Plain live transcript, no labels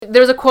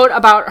there's a quote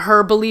about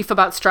her belief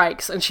about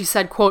strikes, and she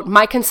said, quote,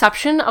 "My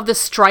conception of the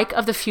strike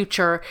of the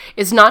future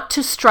is not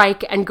to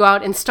strike and go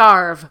out and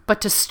starve, but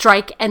to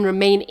strike and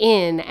remain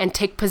in and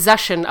take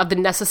possession of the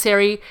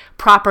necessary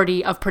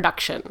property of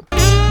production."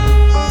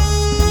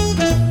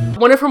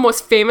 One of her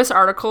most famous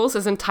articles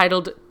is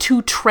entitled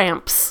Two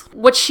Tramps.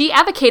 What she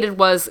advocated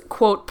was,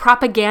 quote,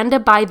 propaganda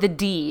by the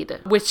deed,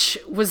 which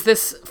was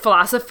this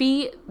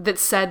philosophy that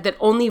said that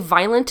only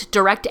violent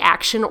direct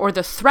action or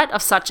the threat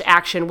of such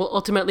action will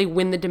ultimately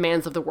win the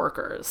demands of the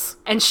workers.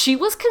 And she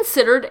was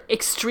considered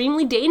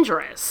extremely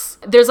dangerous.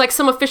 There's like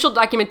some official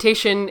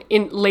documentation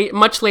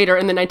much later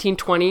in the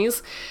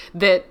 1920s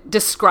that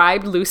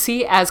described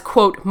Lucy as,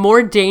 quote,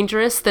 more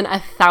dangerous than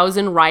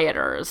 1,000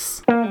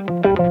 rioters.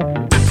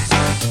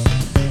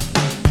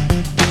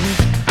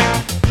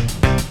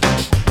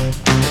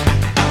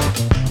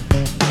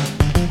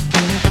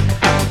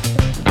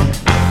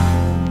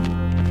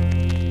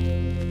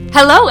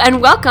 Hello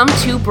and welcome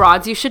to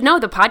Broads You Should Know,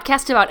 the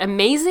podcast about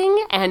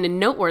amazing and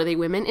noteworthy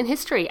women in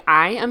history.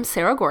 I am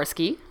Sarah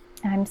Gorski.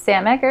 I'm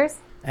Sam Eggers.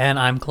 And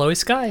I'm Chloe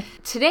Skye.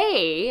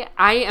 Today,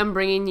 I am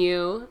bringing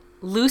you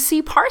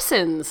Lucy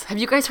Parsons. Have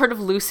you guys heard of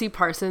Lucy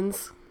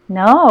Parsons?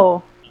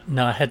 No.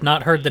 No, I had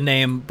not heard the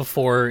name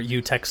before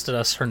you texted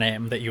us her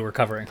name that you were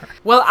covering her.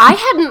 Well, I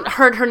hadn't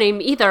heard her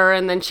name either,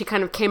 and then she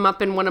kind of came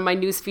up in one of my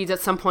news feeds at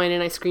some point,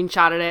 and I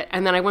screenshotted it,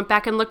 and then I went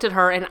back and looked at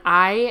her, and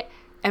I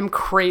am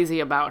crazy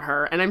about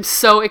her, and I'm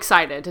so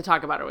excited to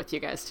talk about her with you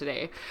guys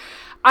today.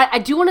 I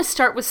do want to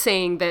start with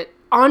saying that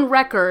on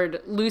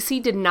record, Lucy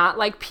did not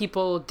like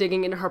people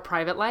digging into her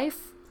private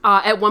life.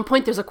 At one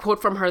point, there's a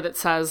quote from her that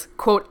says,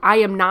 quote, "I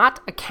am not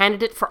a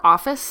candidate for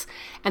office,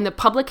 and the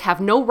public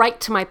have no right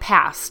to my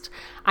past.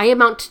 I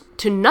amount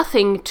to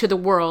nothing to the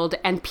world,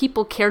 and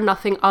people care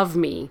nothing of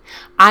me.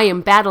 I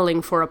am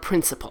battling for a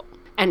principle,"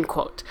 end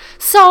quote.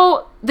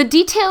 So the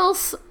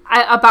details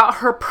about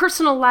her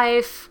personal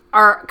life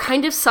are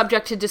kind of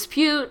subject to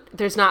dispute.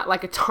 There's not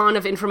like a ton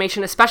of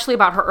information, especially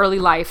about her early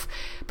life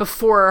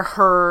before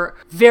her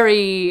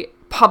very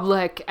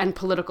public and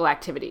political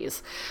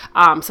activities.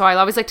 So I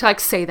always like to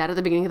say that at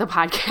the beginning of the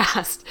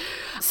podcast.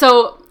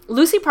 So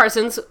Lucy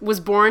Parsons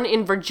was born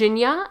in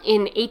Virginia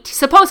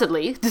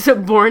supposedly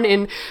born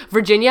in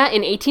Virginia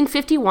in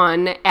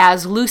 1851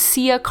 as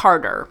Lucia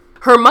Carter.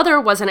 Her mother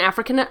was an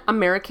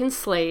African-American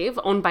slave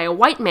owned by a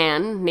white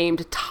man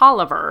named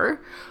Tolliver,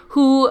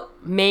 who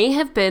may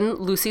have been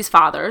Lucy's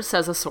father,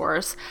 says a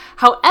source.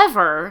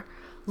 However,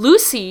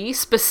 Lucy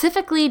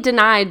specifically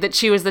denied that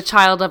she was the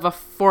child of a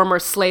former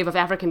slave of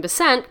African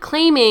descent,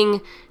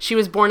 claiming she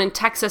was born in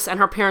Texas and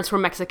her parents were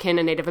Mexican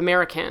and Native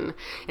American.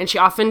 And she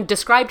often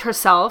described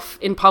herself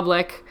in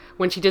public,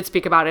 when she did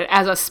speak about it,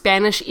 as a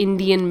Spanish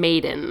Indian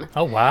maiden.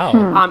 Oh, wow.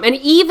 And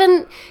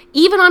even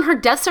on her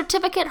death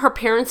certificate, her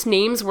parents'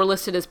 names were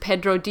listed as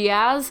Pedro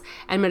Diaz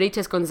and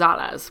Marites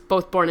Gonzalez,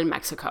 both born in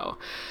Mexico.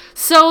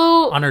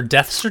 So on her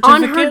death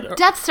certificate? On her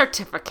death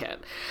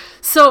certificate.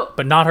 So,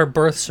 but not her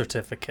birth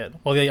certificate.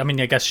 Well, I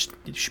mean, I guess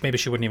maybe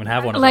she wouldn't even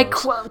have one of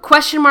those.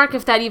 Question mark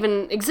if that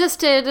even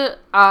existed.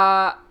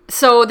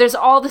 So there's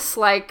all this,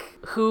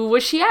 who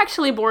was she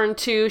actually born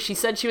to? She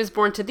said she was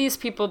born to these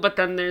people, but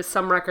then there's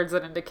some records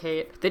that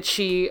indicate that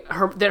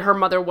her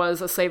mother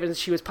was a slave and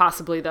she was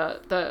possibly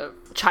the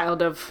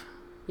child of,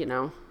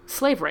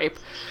 slave rape.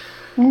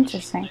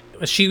 Interesting.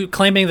 Was she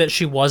claiming that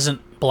she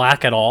wasn't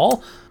black at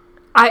all?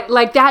 I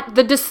like that.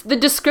 The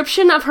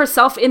description of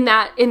herself in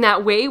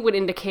that way would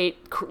indicate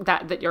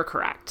that you're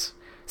correct.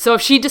 So if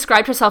she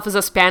described herself as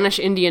a Spanish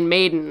Indian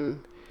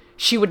maiden,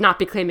 she would not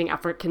be claiming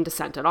African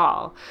descent at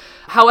all.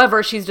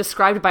 However, she's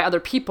described by other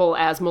people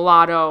as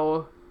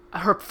mulatto.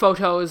 Her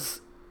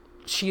photos,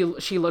 she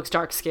looks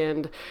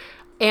dark-skinned.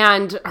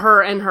 And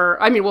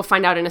we'll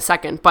find out in a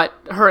second, but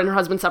her and her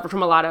husband suffered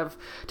from a lot of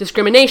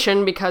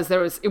discrimination because it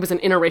was an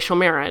interracial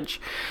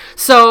marriage.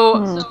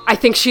 So I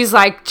think she's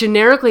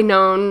generically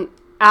known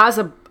as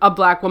a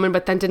black woman,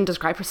 but then didn't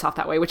describe herself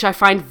that way, which I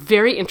find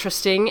very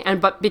interesting.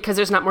 But because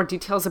there's not more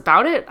details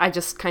about it, I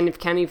just kind of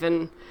can't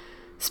even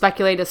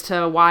speculate as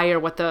to why or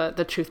what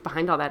the truth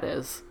behind all that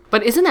is.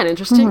 But isn't that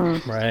interesting?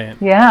 Mm-hmm. Right.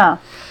 Yeah.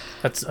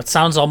 That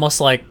sounds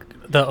almost like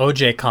the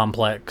OJ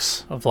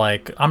complex of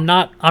I'm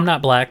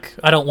not black.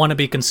 I don't want to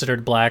be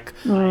considered black.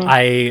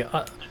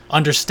 I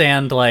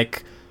understand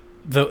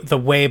the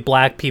way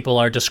black people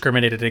are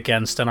discriminated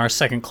against and are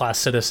second-class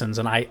citizens,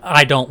 and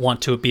I don't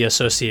want to be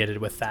associated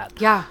with that.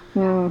 Yeah.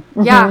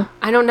 Mm-hmm. Yeah,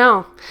 I don't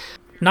know.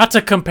 Not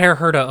to compare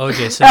her to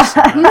O.J.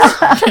 Simpson.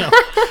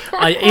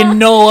 In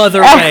no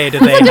other way do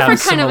they have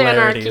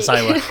similarities.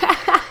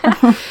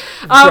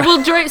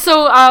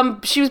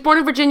 She was born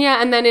in Virginia,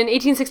 and then in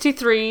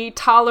 1863,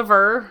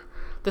 Tolliver,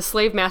 the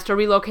slave master,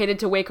 relocated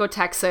to Waco,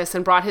 Texas,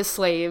 and brought his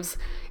slaves,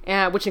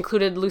 which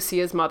included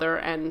Lucia's mother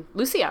and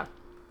Lucia.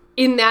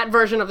 In that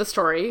version of the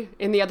story,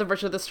 in the other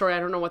version of the story, I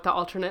don't know what the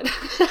alternate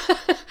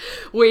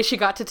way she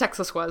got to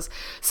Texas was.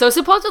 So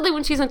supposedly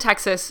when she's in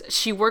Texas,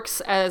 she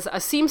works as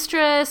a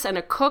seamstress and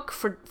a cook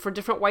for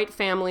different white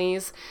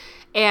families.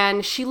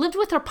 And she lived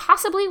with, or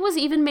possibly was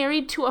even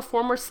married to, a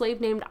former slave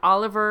named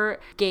Oliver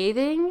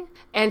Gathing.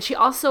 And she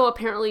also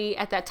apparently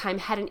at that time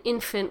had an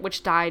infant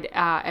which died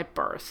at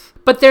birth.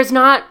 But there's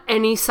not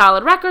any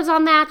solid records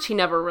on that. She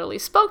never really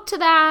spoke to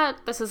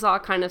that. This is all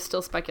kind of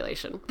still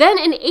speculation. Then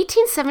in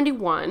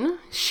 1871,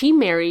 she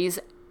marries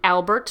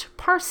Albert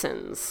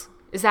Parsons.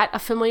 Is that a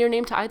familiar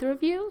name to either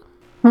of you?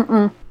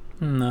 Mm-mm.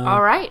 No.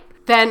 All right.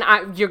 Then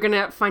you're going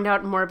to find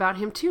out more about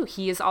him, too.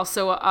 He is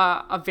also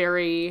a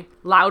very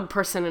loud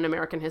person in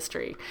American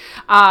history.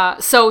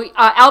 So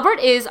Albert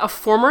is a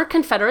former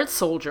Confederate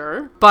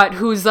soldier, but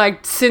who's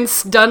like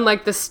since done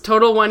like this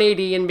total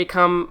 180 and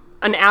become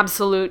an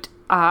absolute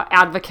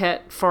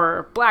advocate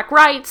for black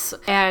rights,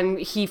 and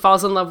he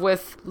falls in love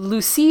with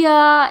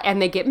Lucia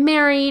and they get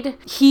married.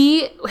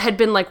 He had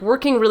been like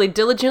working really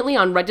diligently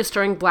on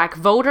registering black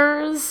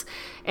voters,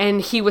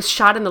 and he was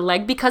shot in the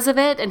leg because of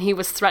it, and he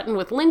was threatened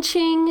with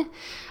lynching.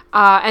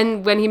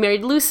 And when he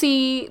married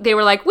Lucy, they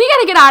were like, we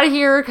gotta get out of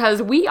here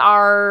because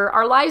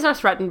our lives are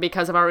threatened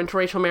because of our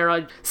interracial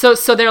marriage. So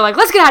they're like,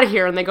 let's get out of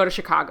here, and they go to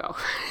Chicago.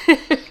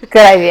 Good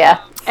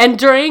idea. And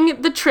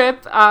during the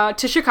trip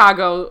to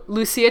Chicago,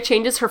 Lucia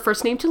changes her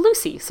first name to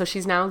Lucy, so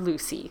she's now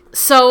Lucy.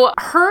 So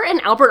her and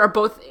Albert are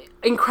both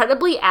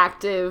incredibly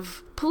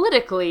active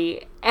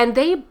politically, and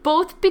they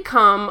both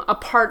become a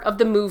part of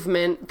the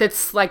movement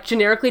that's like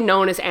generically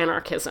known as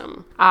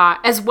anarchism,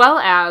 as well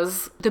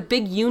as the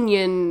big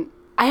union.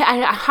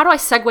 How do I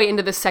segue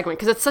into this segment?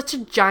 Because it's such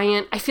a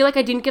giant. I feel like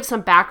I didn't give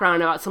some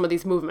background about some of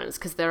these movements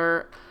because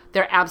they're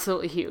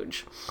absolutely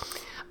huge.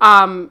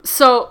 Was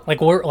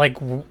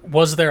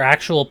there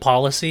actual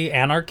policy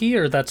anarchy,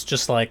 or that's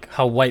just like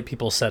how white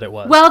people said it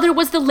was? Well, there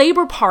was the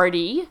Labor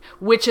Party,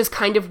 which is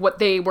kind of what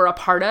they were a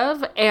part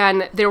of,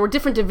 and there were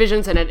different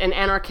divisions in it, and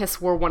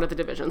anarchists were one of the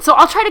divisions. So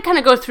I'll try to kind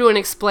of go through and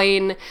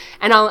explain,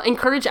 and I'll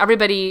encourage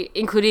everybody,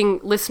 including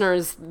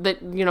listeners,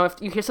 that, you know, if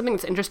you hear something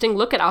that's interesting,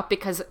 look it up,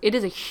 because it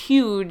is a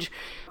huge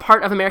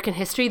part of American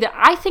history that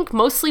I think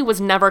mostly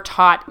was never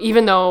taught,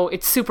 even though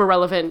it's super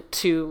relevant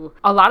to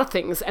a lot of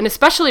things, and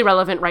especially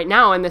relevant right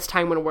now in this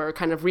time when we're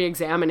kind of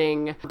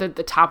re-examining the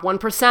top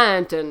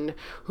 1% and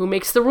who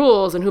makes the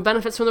rules and who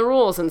benefits from the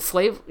rules, and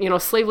slave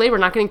labor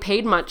not getting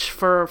paid much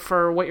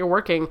for what you're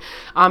working.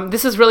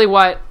 This is really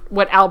what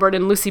Albert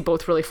and Lucy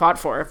both really fought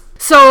for.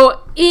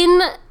 So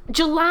in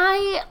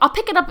July, I'll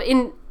pick it up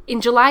in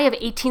July of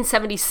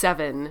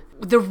 1877,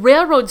 the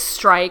railroad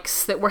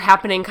strikes that were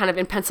happening kind of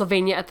in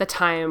Pennsylvania at the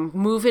time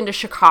move into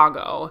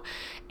Chicago,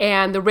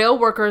 and the rail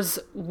workers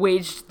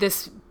waged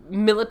this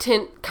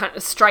militant kind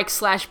of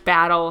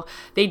strike/battle.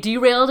 They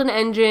derailed an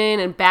engine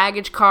and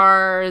baggage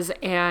cars,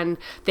 and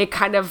they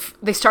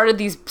started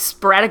these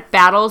sporadic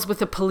battles with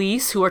the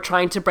police who were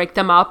trying to break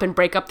them up and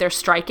break up their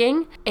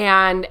striking.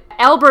 And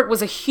Albert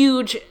was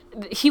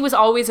he was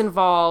always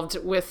involved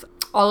with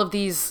all of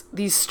these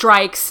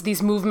strikes,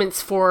 these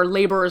movements for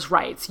laborers'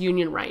 rights,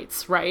 union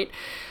rights, right?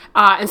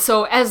 And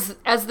so as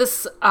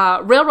this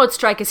railroad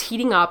strike is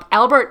heating up,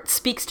 Albert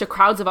speaks to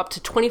crowds of up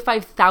to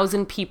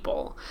 25,000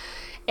 people.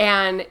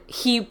 And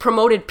he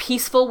promoted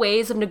peaceful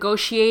ways of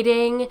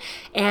negotiating,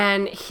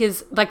 and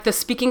the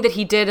speaking that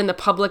he did in the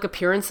public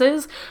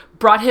appearances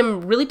brought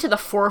him really to the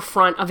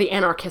forefront of the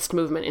anarchist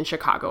movement in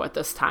Chicago at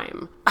this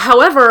time.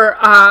 However,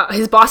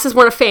 his bosses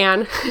weren't a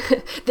fan.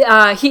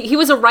 He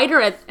was a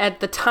writer at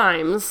the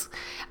Times,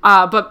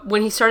 but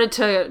when he started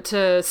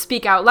to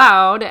speak out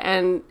loud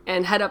and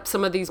head up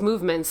some of these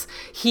movements,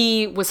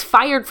 he was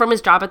fired from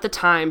his job at the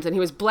Times, and he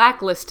was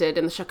blacklisted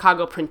in the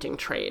Chicago printing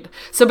trade.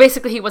 So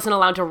basically, he wasn't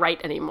allowed to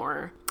write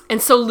anymore.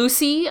 And so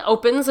Lucy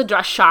opens a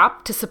dress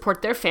shop to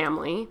support their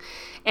family,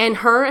 and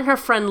her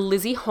friend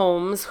Lizzie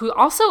Holmes, who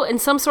also in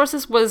some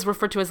sources was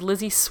referred to as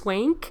Lizzie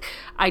Swank,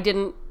 I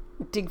didn't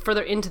dig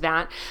further into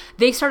that,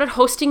 they started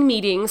hosting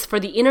meetings for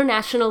the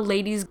International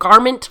Ladies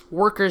Garment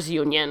Workers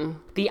Union,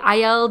 the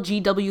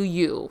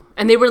ILGWU,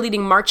 and they were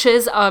leading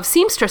marches of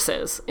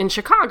seamstresses in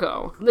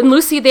Chicago. And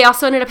Lucy, they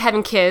also ended up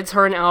having kids,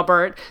 her and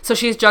Albert, so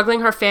she's juggling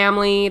her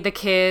family, the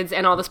kids,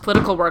 and all this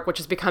political work, which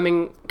is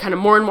becoming kind of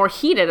more and more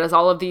heated as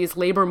all of these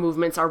labor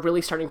movements are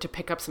really starting to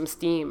pick up some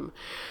steam.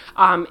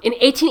 In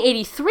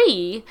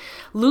 1883,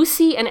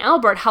 Lucy and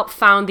Albert helped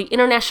found the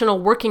International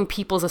Working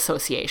People's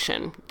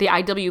Association, the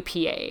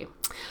IWPA.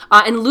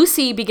 And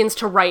Lucy begins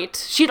to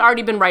write. She'd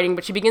already been writing,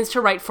 but she begins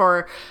to write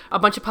for a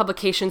bunch of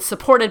publications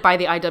supported by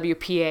the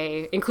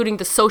IWPA, including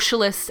The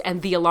Socialist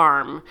and The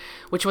Alarm,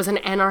 which was an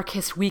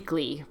anarchist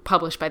weekly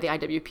published by the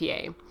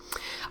IWPA.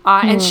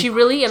 And she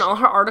really, in all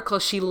her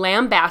articles, she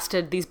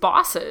lambasted these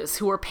bosses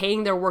who were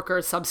paying their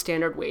workers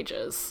substandard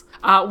wages.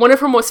 One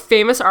of her most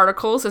famous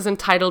articles is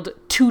entitled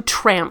Two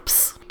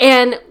Tramps.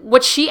 And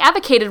what she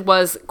advocated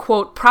was,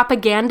 quote,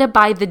 propaganda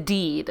by the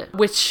deed,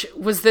 which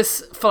was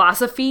this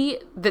philosophy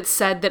that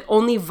said that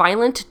only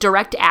violent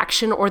direct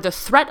action or the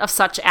threat of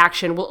such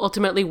action will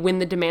ultimately win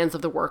the demands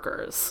of the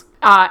workers.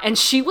 And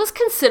she was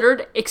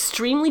considered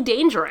extremely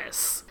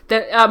dangerous.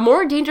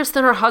 More dangerous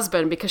than her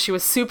husband, because she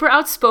was super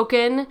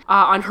outspoken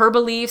on her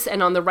beliefs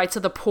and on the rights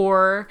of the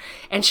poor.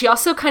 And she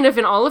also kind of,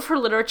 in all of her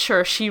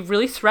literature, she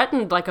really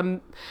threatened like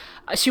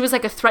She was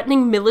like a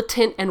threatening,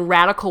 militant, and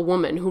radical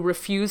woman who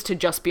refused to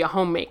just be a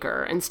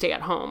homemaker and stay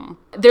at home.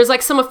 There's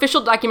like some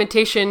official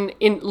documentation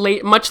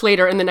much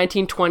later in the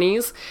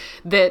 1920s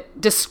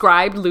that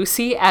described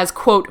Lucy as,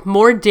 quote,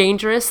 more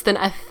dangerous than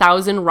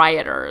 1,000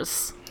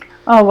 rioters.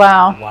 Oh,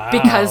 wow.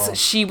 Because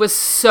she was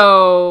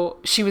so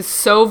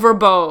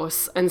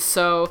verbose, and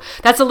so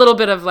that's a little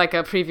bit of like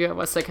a preview of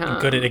what's to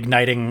come. Good at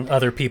igniting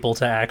other people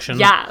to action.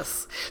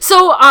 Yes.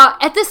 So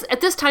at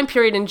this time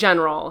period in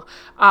general,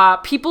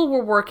 people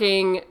were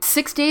working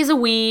 6 days a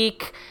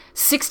week,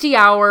 60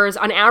 hours,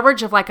 on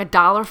average of like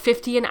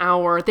 $1.50 an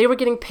hour. They were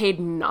getting paid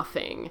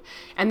nothing,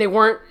 and they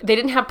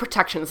didn't have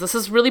protections. This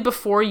is really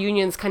before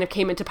unions kind of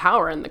came into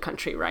power in the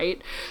country,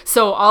 right?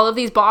 So all of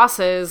these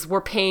bosses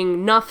were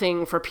paying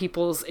nothing for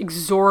people's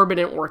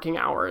exorbitant working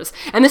hours.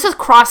 And this is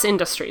cross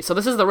industry. So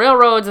this is the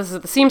railroads, this is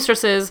the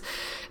seamstresses,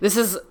 this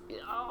is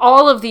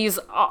all of these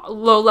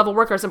low-level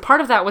workers, and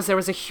part of that was there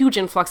was a huge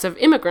influx of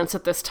immigrants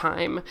at this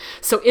time.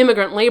 So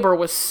immigrant labor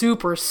was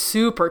super,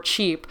 super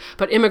cheap,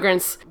 but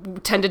immigrants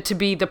tended to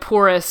be the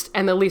poorest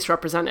and the least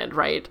represented,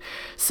 right?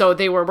 So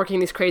they were working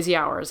these crazy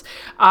hours.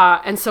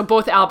 And so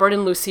both Albert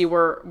and Lucy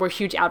were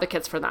huge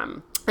advocates for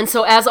them. And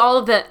so as all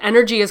of the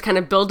energy is kind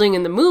of building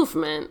in the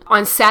movement,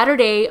 on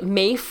Saturday,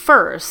 May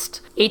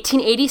 1st,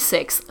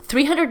 1886,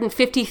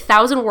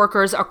 350,000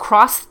 workers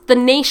across the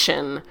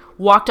nation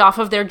walked off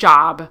of their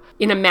job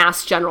in a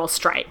mass general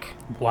strike.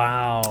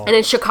 Wow. And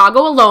in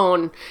Chicago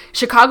alone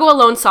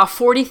saw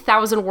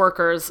 40,000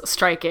 workers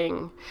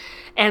striking.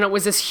 And it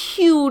was this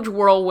huge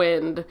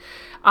whirlwind.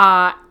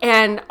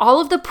 And all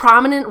of the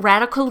prominent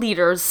radical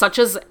leaders, such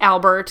as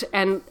Albert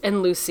and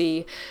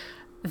Lucy,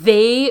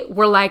 they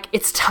were like,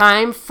 it's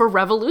time for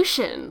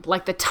revolution.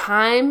 Like, the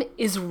time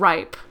is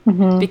ripe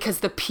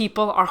because the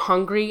people are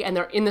hungry and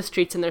they're in the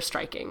streets and they're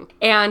striking.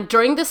 And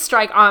during this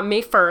strike on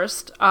May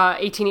 1st,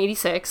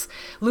 1886,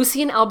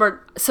 Lucy and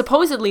Albert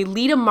supposedly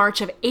lead a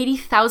march of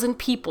 80,000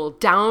 people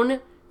down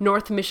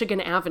North Michigan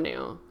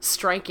Avenue,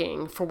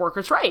 striking for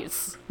workers'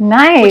 rights.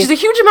 Nice. Which is a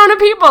huge amount of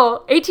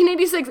people.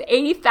 1886,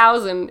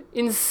 80,000.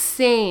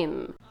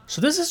 Insane. So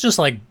this is just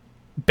like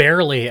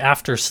barely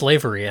after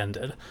slavery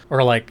ended,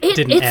 or like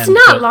didn't end. It's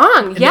not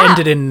long. It Yeah,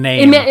 ended in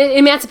name.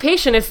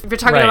 Emancipation. If you're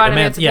talking about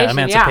emancipation, yeah,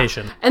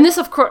 emancipation. And this,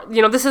 of course,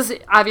 this is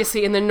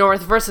obviously in the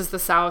North versus the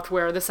South,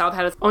 where the South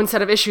had its own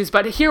set of issues.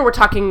 But here we're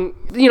talking,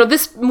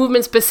 this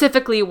movement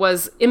specifically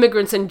was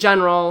immigrants in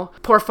general,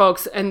 poor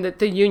folks, and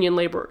the union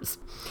laborers.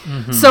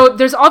 Mm-hmm. So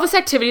there's all this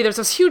activity, there's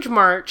this huge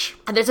march,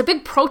 and there's a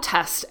big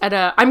protest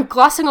I'm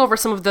glossing over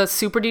some of the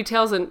super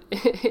details and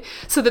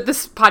so that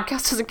this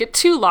podcast doesn't get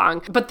too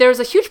long, but there's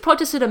a huge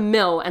protest at a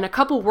mill, and a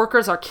couple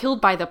workers are killed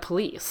by the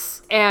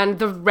police. And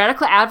the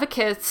radical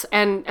advocates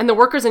and the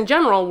workers in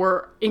general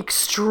were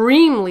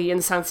extremely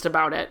incensed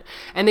about it,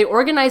 and they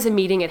organize a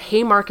meeting at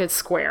Haymarket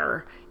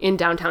Square in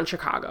downtown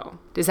Chicago.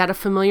 Is that a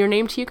familiar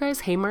name to you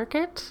guys,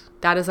 Haymarket?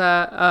 That is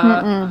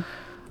an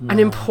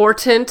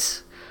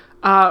important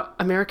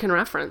American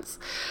reference.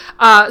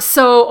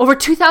 So over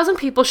 2,000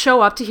 people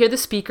show up to hear the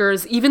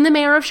speakers, even the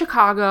mayor of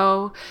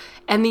Chicago,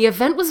 and the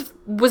event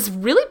was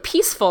really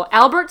peaceful.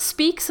 Albert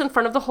speaks in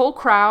front of the whole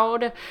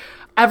crowd.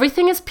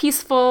 Everything is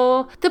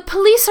peaceful. The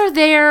police are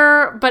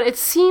there, but it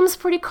seems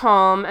pretty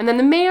calm. And then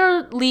the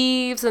mayor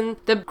leaves and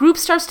the group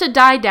starts to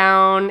die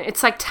down.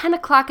 It's like 10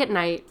 o'clock at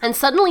night. And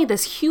suddenly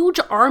this huge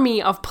army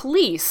of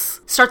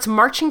police starts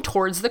marching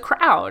towards the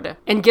crowd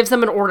and gives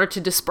them an order to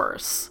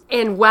disperse.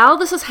 And while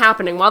this is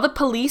happening, while the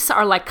police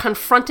are like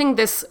confronting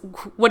this,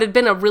 what had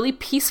been a really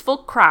peaceful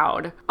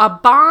crowd, a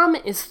bomb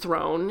is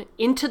thrown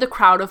into the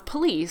crowd of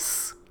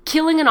police,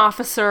 killing an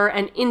officer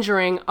and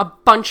injuring a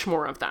bunch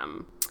more of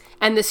them.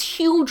 And this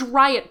huge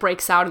riot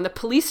breaks out, and the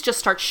police just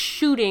start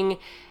shooting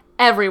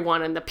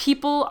everyone, and the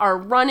people are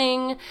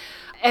running.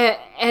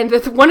 And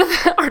one of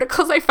the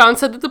articles I found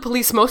said that the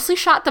police mostly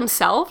shot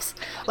themselves.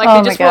 Like,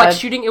 they just were like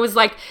shooting. It was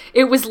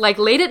like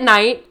late at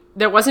night.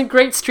 There wasn't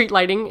great street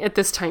lighting at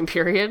this time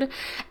period.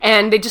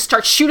 And they just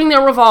start shooting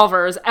their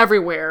revolvers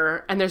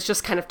everywhere. And there's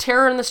just kind of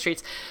terror in the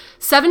streets.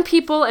 7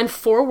 people and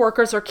 4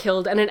 workers are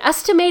killed, and an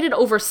estimated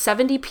over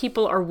 70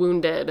 people are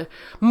wounded.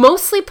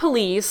 Mostly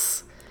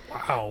police.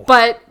 Wow.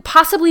 But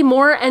possibly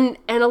more, and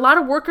a lot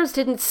of workers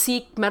didn't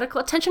seek medical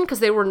attention because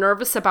they were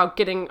nervous about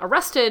getting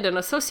arrested and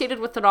associated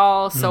with it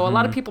all. So a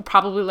lot of people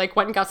probably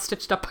went and got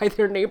stitched up by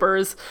their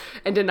neighbors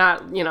and did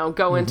not,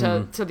 go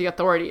into the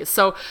authorities.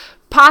 So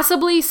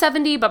possibly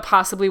 70, but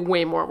possibly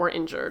way more were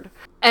injured.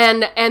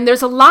 And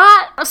there's a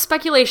lot of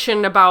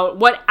speculation about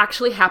what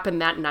actually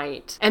happened that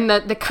night. And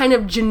the kind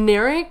of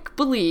generic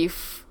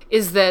belief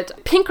is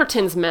that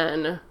Pinkerton's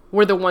men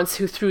were the ones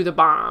who threw the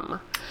bomb.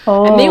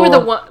 Oh. And they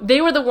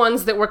were the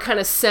ones that were kind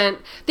of sent.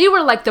 They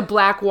were like the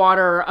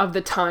Blackwater of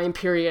the time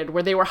period,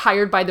 where they were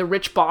hired by the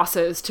rich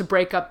bosses to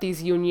break up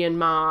these union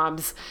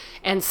mobs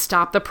and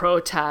stop the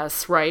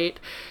protests, right?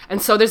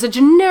 And so there's a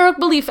generic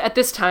belief at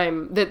this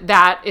time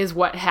that is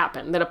what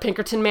happened, that a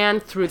Pinkerton man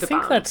threw the bomb.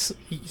 I think that's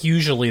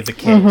usually the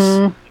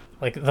case.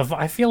 Like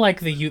I feel like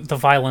the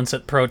violence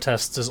at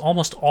protests is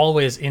almost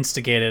always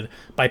instigated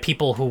by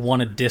people who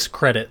want to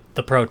discredit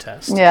the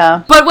protest.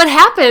 Yeah. But what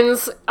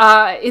happens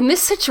in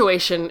this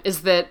situation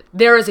is that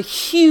there is a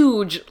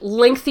huge,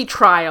 lengthy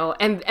trial,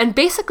 and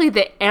basically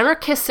the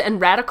anarchists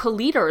and radical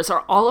leaders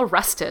are all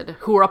arrested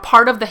who were a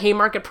part of the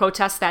Haymarket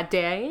protests that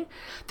day.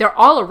 They're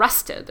all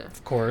arrested.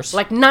 Of course.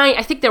 Like 9,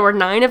 I think there were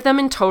 9 of them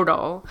in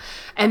total,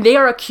 and they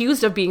are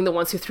accused of being the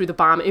ones who threw the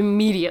bomb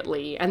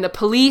immediately. And the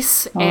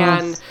police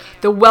and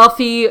the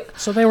wealthy...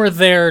 So they were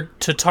there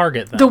to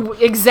target them.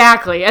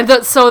 Exactly.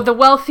 And so the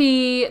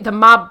wealthy, the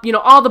mob,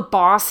 all the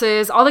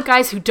bosses, all the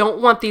guys who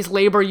don't want these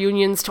labor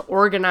unions to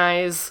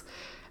organize,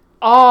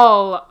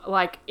 all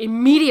like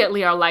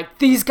immediately are like,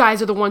 these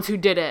guys are the ones who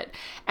did it.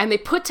 And they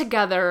put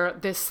together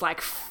this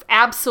like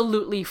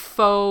absolutely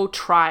faux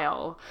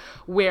trial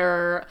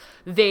where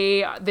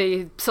they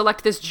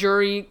select this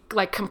jury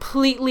like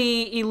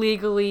completely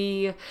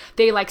illegally.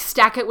 They like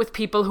stack it with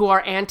people who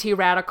are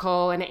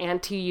anti-radical and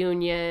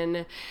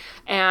anti-union.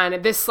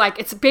 And this like,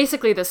 it's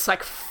basically this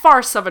like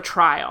farce of a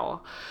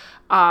trial.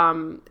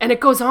 And it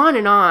goes on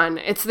and on.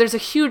 There's a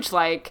huge,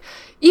 like,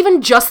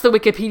 even just the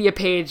Wikipedia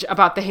page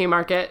about the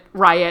Haymarket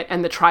riot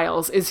and the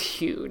trials is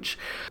huge.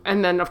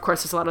 And then, of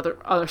course, there's a lot of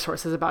other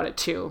sources about it,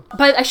 too.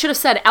 But I should have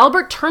said,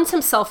 Albert turns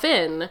himself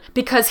in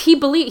because he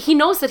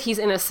knows that he's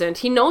innocent.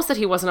 He knows that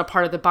he wasn't a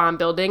part of the bomb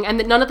building and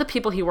that none of the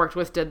people he worked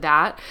with did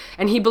that.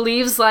 And he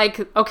believes,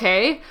 like,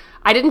 okay,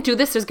 I didn't do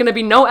this. There's going to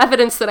be no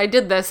evidence that I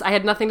did this. I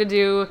had nothing to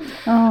do.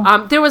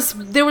 There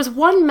was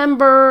one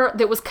member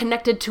that was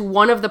connected to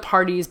one of the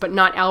parties, but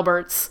not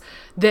Albert's,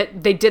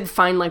 that they did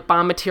find like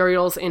bomb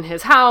materials in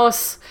his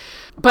house.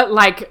 But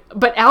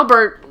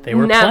Albert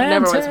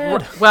never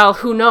was. Well,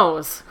 who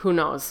knows?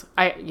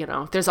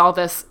 There's all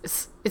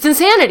this. It's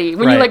insanity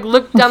when you like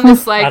look down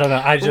this like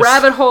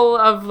rabbit hole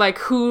of like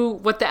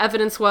what the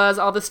evidence was,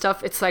 all this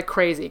stuff. It's like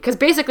crazy because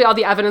basically all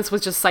the evidence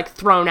was just like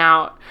thrown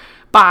out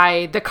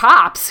by the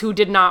cops who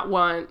did not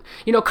want,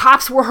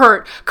 cops were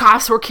hurt,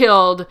 cops were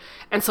killed,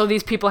 and so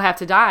these people have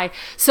to die.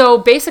 So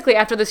basically,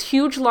 after this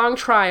huge long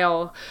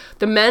trial,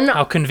 the men...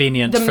 How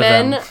convenient for them. The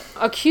men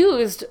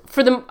accused,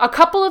 a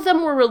couple of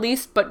them were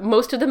released, but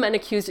most of the men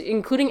accused,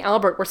 including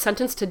Albert, were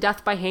sentenced to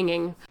death by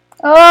hanging.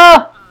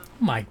 Oh!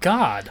 My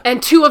God.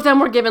 And 2 of them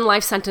were given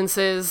life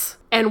sentences,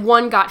 and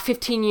 1 got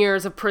 15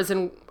 years of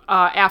prison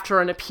after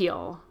an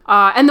appeal.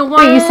 And the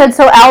one... Wait, you said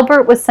so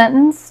Albert was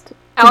sentenced?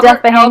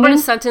 Albert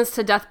is sentenced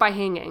to death by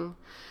hanging.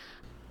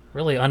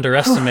 Really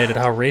underestimated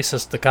how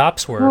racist the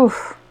cops were.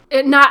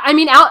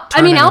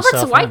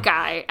 Albert's a white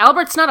guy.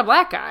 Albert's not a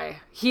black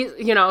guy.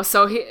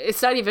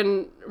 It's not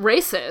even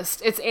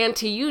racist. It's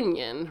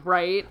anti-union,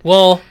 right?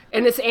 Well,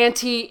 and it's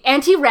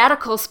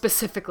anti-radical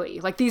specifically.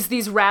 Like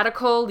these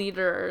radical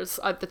leaders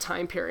at the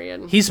time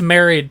period. He's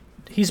married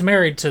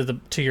to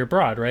your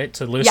broad, right?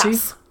 To Lucy?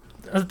 Yes.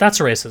 That's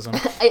racism.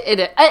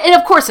 And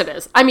of course it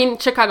is. I mean,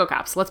 Chicago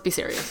cops, let's be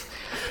serious.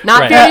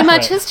 Not very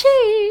much has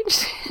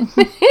changed.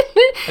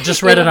 I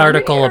just read an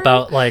article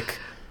about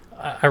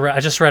I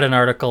just read an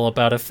article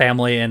about a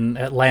family in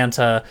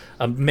Atlanta,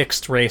 a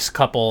mixed race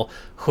couple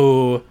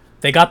who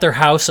they got their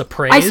house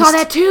appraised. I saw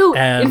that too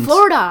in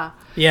Florida.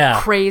 Yeah.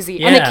 Crazy.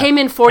 Yeah. And it came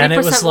in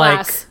 40% less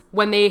like,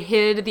 when they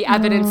hid the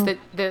evidence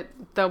that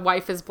the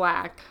wife is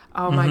black.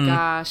 Oh my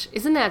gosh.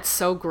 Isn't that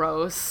so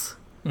gross?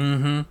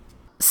 Mm-hmm.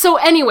 So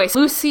anyway,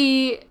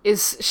 Lucy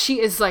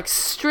is like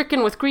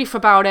stricken with grief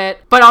about it,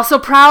 but also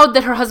proud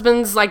that her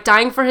husband's like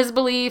dying for his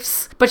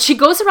beliefs. But she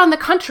goes around the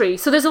country.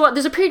 So there's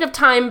a period of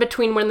time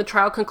between when the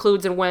trial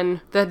concludes and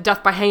when the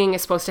death by hanging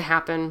is supposed to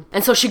happen.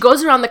 And so she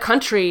goes around the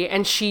country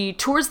and she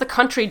tours the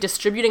country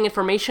distributing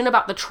information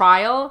about the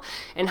trial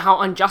and how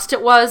unjust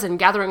it was and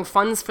gathering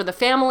funds for the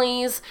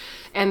families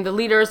and the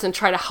leaders and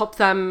try to help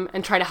them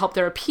and try to help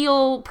their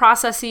appeal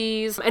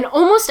processes. And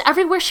almost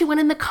everywhere she went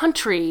in the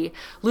country,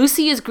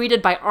 Lucy is greeted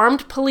by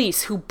armed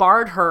police who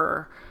barred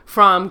her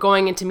from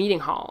going into meeting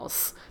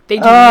halls. They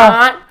do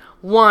not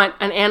want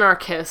an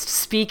anarchist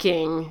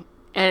speaking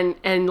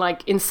and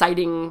like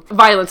inciting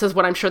violence is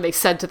what I'm sure they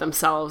said to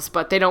themselves,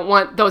 but they don't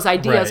want those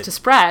ideas to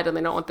spread, and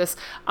they don't want this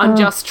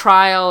unjust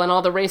trial and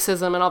all the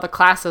racism and all the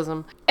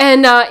classism.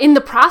 And in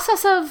the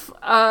process of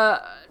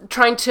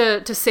trying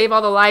to save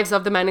all the lives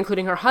of the men,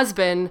 including her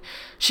husband,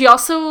 she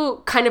also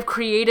kind of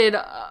created...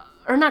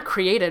 or not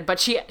created, but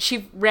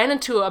she ran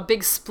into a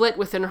big split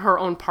within her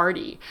own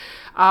party.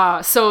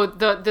 So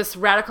this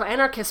radical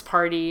anarchist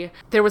party,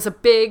 there was a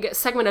big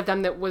segment of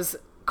them that was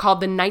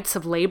called the Knights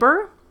of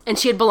Labor, and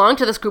she had belonged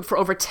to this group for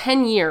over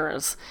 10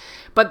 years.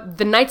 But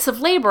the Knights of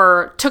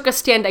Labor took a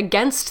stand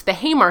against the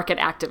Haymarket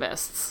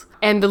activists.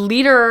 And the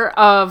leader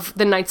of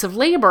the Knights of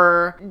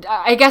Labor,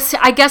 I guess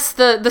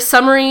the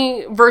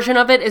summary version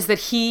of it is that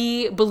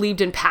he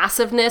believed in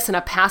passiveness and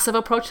a passive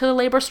approach to the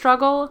labor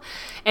struggle,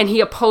 and he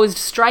opposed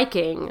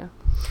striking.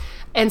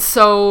 And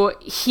so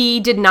he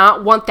did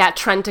not want that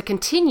trend to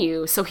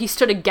continue. So he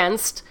stood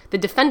against the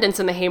defendants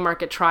in the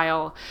Haymarket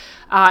trial.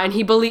 And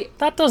he believed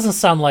That doesn't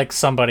sound like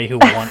somebody who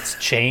wants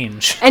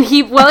change. and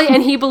he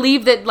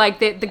believed that like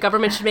the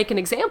government should make an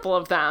example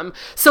of them.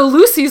 So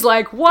Lucy's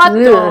like, what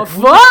the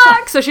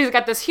fuck? So she's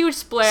got this huge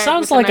split.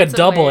 Sounds like a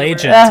double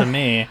agent to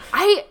me.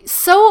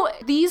 So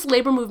these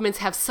labor movements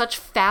have such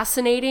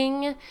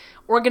fascinating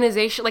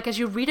organization. Like, as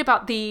you read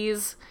about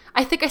these,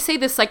 I think I say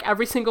this like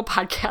every single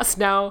podcast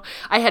now.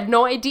 I had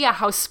no idea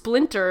how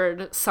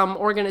splintered some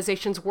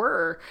organizations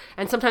were.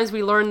 And sometimes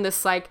we learn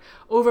this like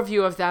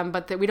overview of them,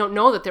 but that we don't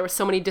know that there were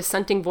so many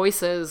dissenting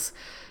voices,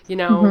 you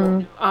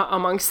know,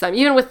 amongst them.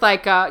 Even with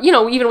like,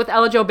 even with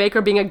Ella Jo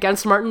Baker being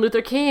against Martin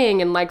Luther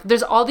King, and like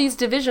there's all these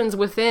divisions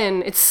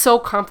within. It's so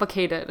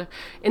complicated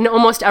in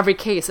almost every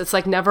case. It's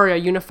like never a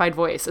unified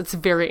voice. It's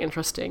very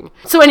interesting.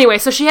 So anyway,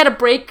 so she had a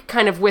break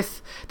kind of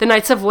with the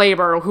Knights of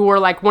Labor, who were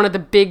like one of the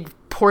big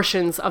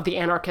portions of the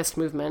anarchist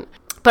movement.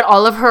 But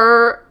all of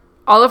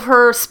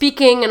her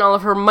speaking and all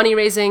of her money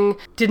raising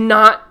did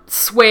not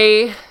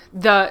sway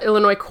the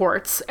Illinois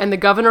courts, and the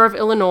governor of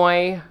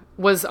Illinois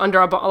was under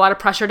a lot of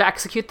pressure to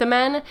execute the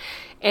men,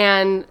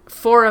 and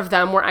 4 of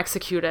them were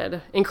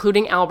executed,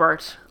 including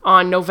Albert,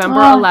 on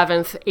November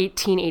 11th,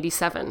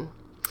 1887.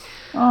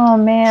 Oh,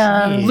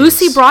 man. Jeez.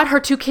 Lucy brought her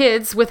 2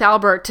 kids with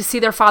Albert to see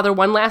their father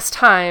one last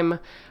time,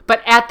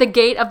 but at the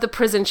gate of the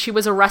prison, she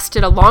was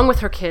arrested along with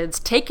her kids,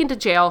 taken to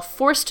jail,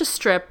 forced to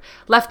strip,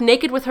 left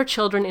naked with her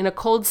children in a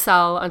cold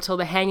cell until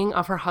the hanging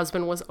of her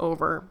husband was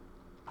over.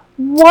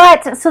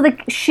 What? So the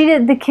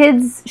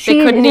kids...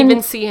 They couldn't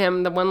even see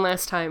him the one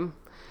last time.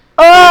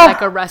 Oh,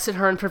 Like, arrested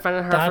her and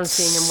prevented her from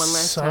seeing him one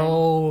last time.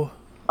 oh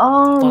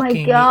my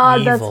fucking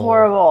God, that's evil.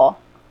 horrible.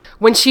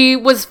 When she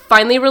was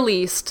finally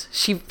released,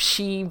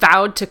 she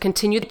vowed to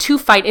continue to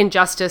fight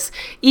injustice,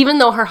 even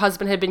though her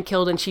husband had been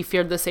killed, and she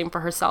feared the same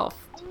for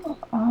herself.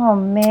 Oh,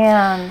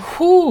 man.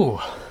 Whew.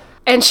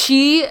 And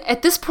she,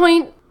 at this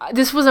point,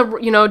 this was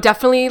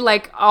definitely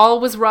like all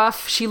was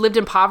rough. She lived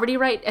in poverty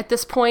right at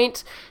this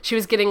point. She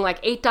was getting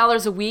like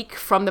 $8 a week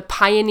from the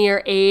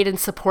Pioneer Aid and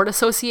Support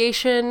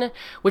Association,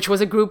 which was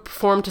a group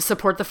formed to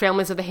support the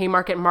families of the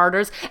Haymarket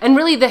martyrs. And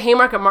really the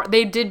Haymarket,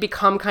 they did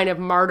become kind of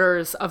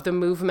martyrs of the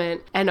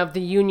movement and of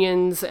the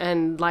unions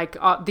and like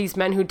these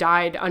men who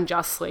died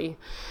unjustly.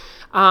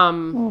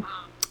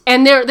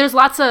 And there's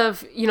lots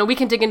of, we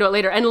can dig into it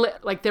later. And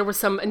like there were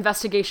some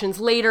investigations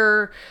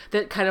later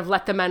that kind of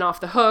let the men off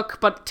the hook,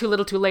 but too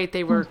little too late,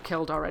 they were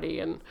killed already,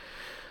 and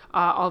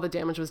all the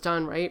damage was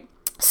done, right?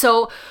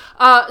 So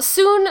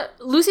soon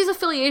Lucy's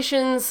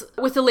affiliations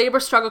with the labor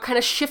struggle kind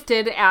of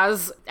shifted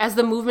as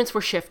the movements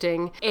were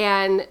shifting,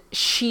 and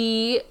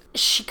she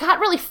got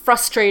really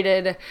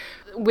frustrated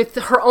with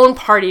her own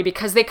party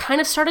because they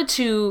kind of started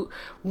to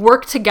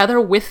work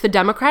together with the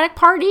Democratic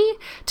Party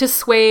to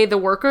sway the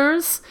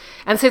workers.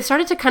 And so they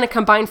started to kind of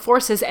combine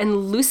forces,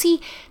 and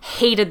Lucy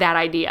hated that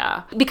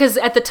idea because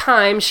at the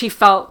time she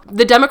felt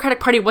the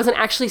Democratic Party wasn't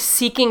actually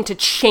seeking to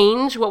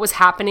change what was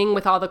happening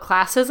with all the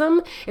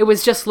classism. It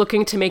was just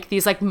looking to make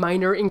these like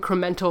minor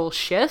incremental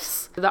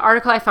shifts. The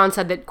article I found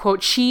said that,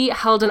 quote, she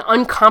held an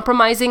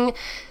uncompromising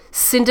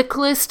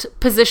syndicalist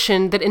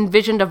position that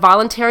envisioned a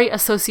voluntary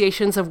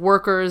associations of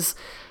workers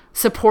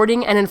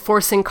supporting and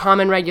enforcing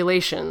common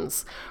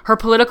regulations. Her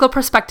political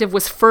perspective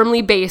was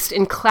firmly based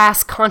in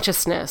class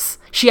consciousness.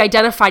 She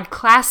identified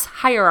class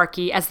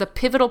hierarchy as the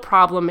pivotal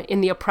problem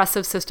in the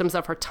oppressive systems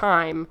of her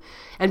time,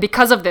 and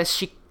because of this,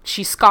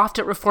 she scoffed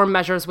at reform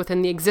measures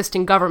within the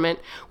existing government,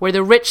 where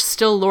the rich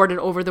still lorded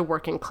over the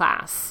working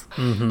class.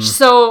 Mm-hmm.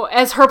 So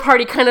as her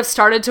party kind of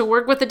started to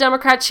work with the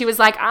Democrats, she was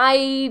like,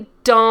 I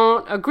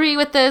don't agree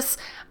with this.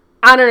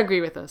 I don't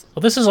agree with this.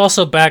 Well, this is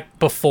also back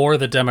before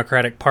the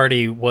Democratic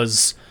Party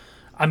was,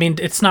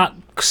 it's not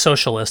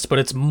socialist, but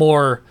it's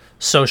more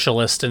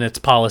socialist in its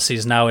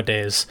policies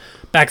nowadays.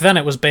 Back then,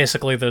 it was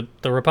basically the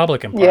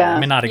Republican Party. Yeah.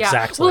 Not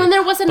exactly. Well, and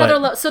there was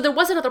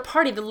another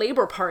party, the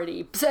Labor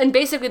Party. And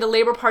basically, the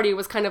Labor Party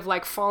was kind of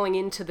like falling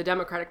into the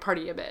Democratic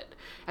Party a bit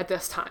at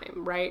this time,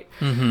 right?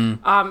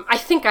 Mm-hmm. I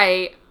think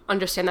I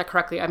understand that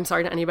correctly. I'm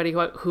sorry to anybody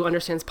who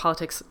understands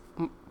politics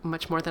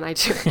much more than I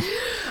do.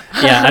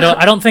 Yeah,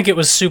 I don't think it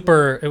was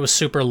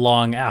super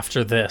long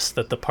after this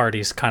that the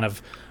parties kind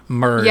of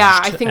merged. Yeah,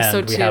 I think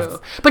so too.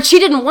 But she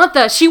didn't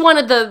want she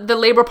wanted the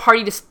Labor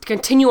Party to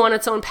continue on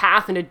its own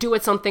path and to do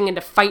its own thing and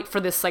to fight for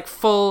this like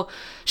full.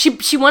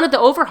 She wanted the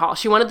overhaul.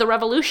 She wanted the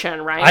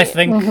revolution, right?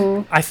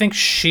 I think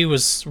she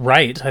was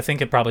right. I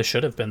think it probably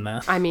should have been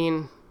that.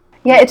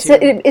 Yeah,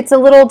 it's a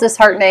little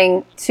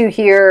disheartening to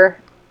hear.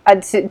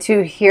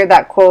 To hear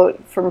that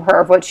quote from her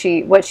of what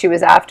she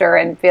was after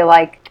and feel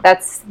like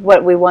that's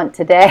what we want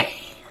today.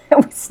 It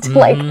was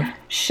like,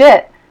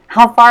 shit,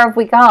 how far have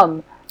we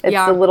come? It's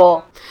Yeah. a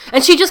little...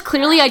 And she just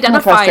clearly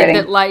identified frustrating.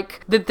 that,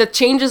 like, the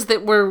changes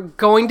that were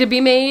going to be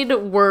made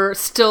were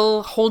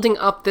still holding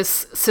up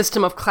this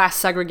system of class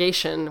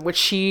segregation, which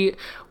she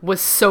was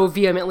so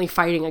vehemently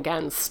fighting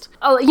against.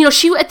 You know,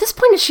 she, at this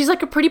point, she's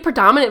like a pretty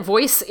predominant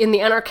voice in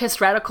the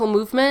anarchist radical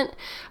movement.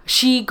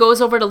 She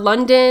goes over to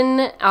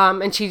London,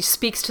 and she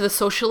speaks to the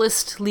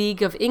Socialist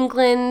League of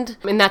England,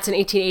 and that's in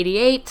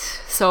 1888,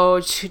 so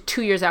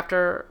 2 years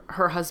after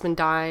her husband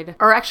died,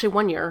 or actually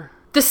 1 year.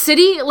 The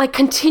city, like,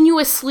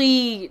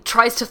 continuously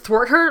tries to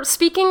thwart her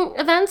speaking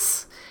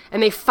events,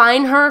 and they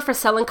fine her for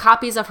selling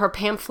copies of her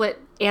pamphlet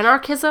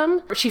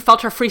Anarchism. She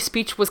felt her free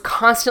speech was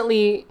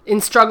constantly in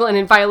struggle and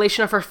in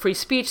violation of her free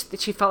speech, that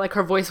she felt like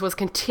her voice was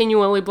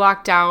continually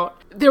blocked out.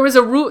 There was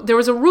a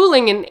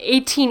ruling in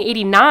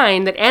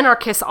 1889 that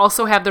anarchists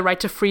also have the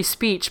right to free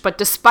speech, but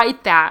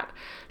despite that,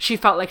 she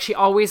felt like she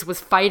always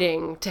was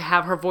fighting to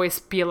have her voice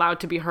be allowed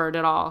to be heard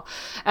at all.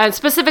 And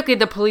specifically,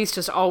 the police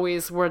just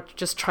always were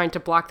just trying to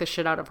block the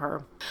shit out of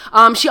her.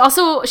 She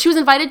was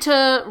invited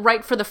to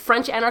write for the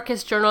French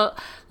anarchist journal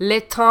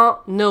Le Temps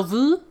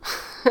Nouveau.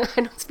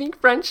 I don't speak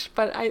French,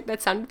 but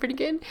that sounded pretty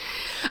good.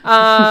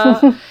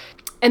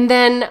 And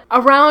then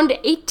around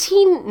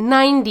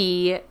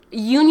 1890,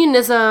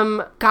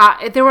 unionism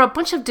there were a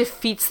bunch of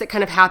defeats that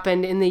kind of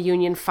happened in the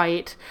union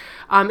fight,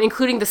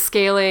 including the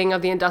scaling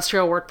of the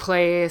industrial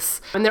workplace.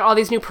 And there are all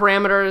these new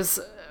parameters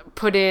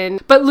put in.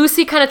 But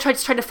Lucy kind of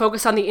tried to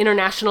focus on the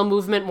international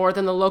movement more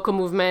than the local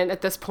movement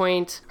at this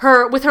point.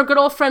 With her good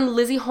old friend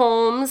Lizzie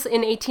Holmes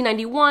in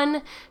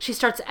 1891, she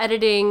starts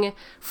editing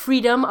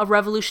Freedom, a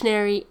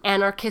revolutionary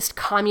anarchist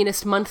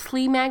communist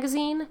monthly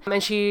magazine.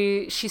 And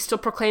she's still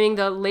proclaiming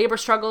the labor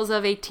struggles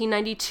of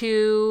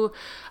 1892.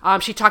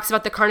 She talks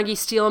about the Carnegie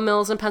steel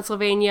mills in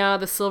Pennsylvania,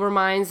 the silver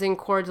mines in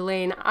Coeur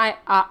d'Alene,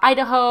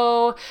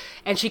 Idaho.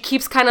 And she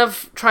keeps kind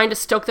of trying to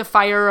stoke the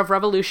fire of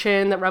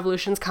revolution, that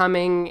revolution's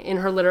coming, in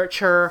her literature,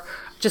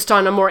 just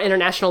on a more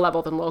international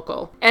level than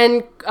local.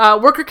 And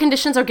worker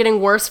conditions are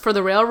getting worse for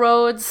the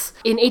railroads.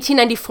 In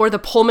 1894, the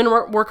Pullman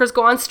workers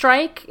go on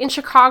strike in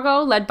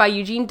Chicago, led by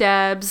Eugene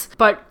Debs.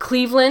 But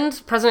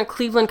President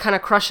Cleveland kind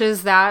of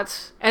crushes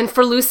that. And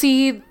for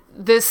Lucy,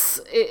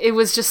 it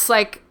was just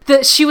like,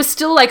 she was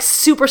still like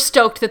super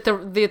stoked that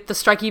the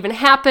strike even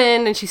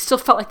happened, and she still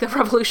felt like the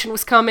revolution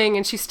was coming,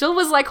 and she still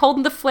was like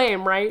holding the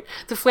flame, right?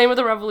 The flame of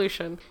the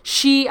revolution.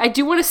 I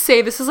do want to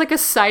say, this is like a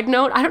side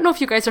note, I don't know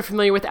if you guys are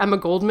familiar with Emma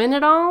Goldman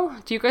at all.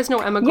 Do you guys know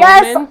Emma Goldman?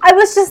 Yes, I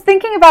was just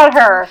thinking about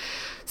her.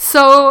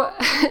 So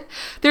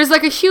there's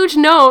like a huge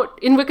note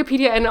in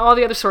Wikipedia and all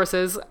the other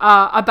sources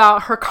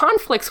about her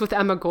conflicts with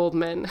Emma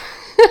Goldman.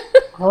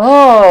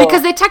 Oh.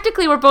 Because they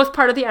technically were both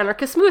part of the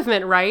anarchist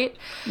movement, right?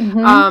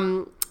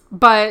 Mm-hmm.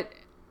 But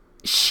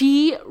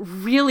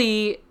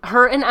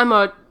her and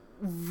Emma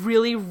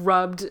really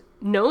rubbed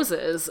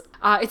noses.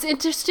 It's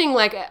interesting,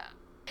 like,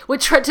 I'm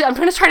trying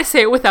to try to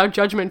say it without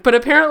judgment, but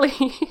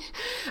apparently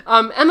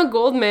Emma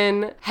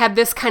Goldman had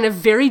this kind of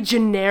very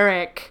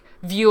generic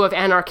view of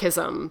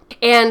anarchism.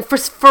 And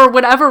for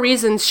whatever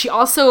reasons, she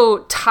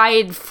also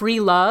tied free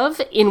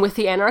love in with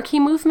the anarchy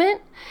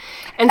movement.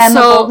 And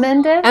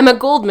Emma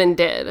Goldman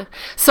did.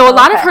 So a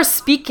lot of her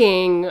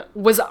speaking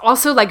was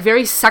also like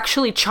very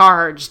sexually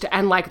charged,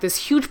 and like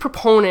this huge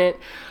proponent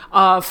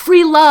of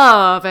free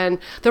love and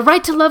the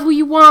right to love who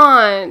you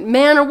want,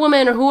 man or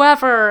woman or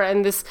whoever,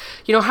 and this,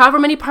 however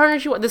many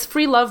partners you want, this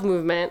free love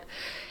movement.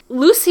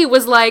 Lucy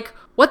was like,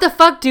 what the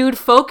fuck, dude?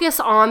 Focus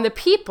on the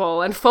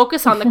people and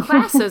focus on the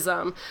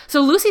classism.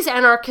 So Lucy's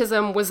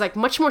anarchism was like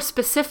much more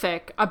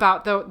specific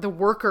about the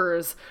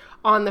workers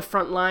on the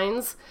front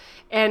lines.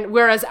 And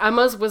whereas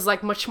Emma's was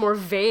like much more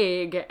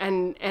vague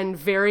and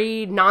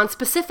very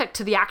non-specific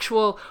to the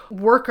actual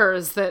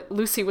workers that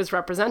Lucy was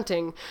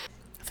representing.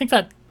 I think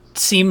that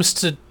seems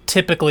to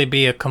typically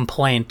be a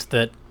complaint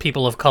that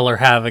people of color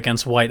have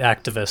against white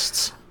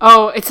activists.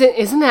 Oh,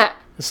 isn't that?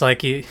 It's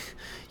like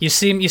you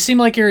seem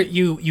like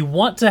you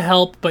want to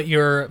help, but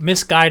you're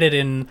misguided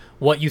in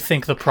what you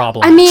think the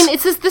problem is. I mean,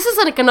 this is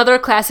like another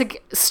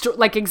classic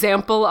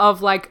example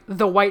of like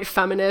the white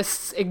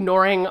feminists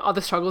ignoring all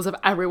the struggles of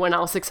everyone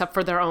else except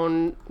for their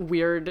own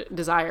weird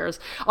desires.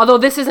 Although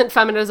this isn't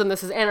feminism,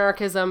 this is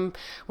anarchism,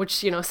 which,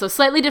 so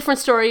slightly different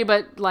story,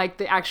 but like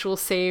the actual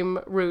same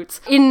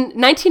roots. In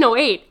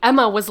 1908,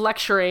 Emma was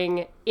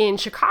lecturing in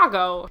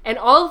Chicago, and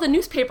all of the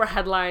newspaper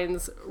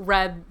headlines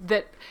read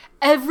that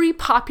every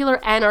popular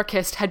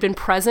anarchist had been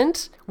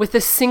present, with the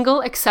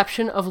single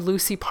exception of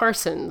Lucy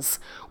Parsons,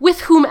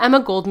 with whom Emma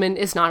Goldman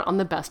is not on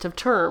the best of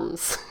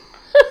terms.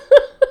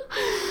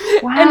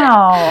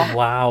 Wow.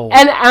 Wow.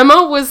 And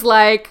Emma was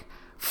like,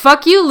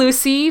 fuck you,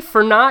 Lucy,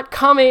 for not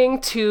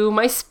coming to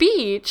my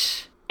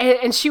speech.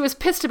 And she was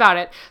pissed about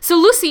it. So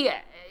Lucy,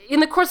 in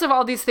the course of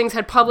all these things,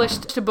 had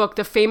published a book,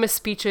 The Famous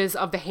Speeches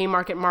of the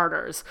Haymarket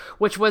Martyrs,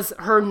 which was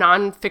her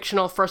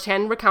non-fictional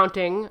first-hand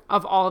recounting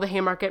of all the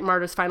Haymarket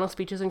Martyrs' final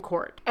speeches in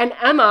court. And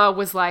Emma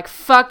was like,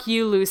 fuck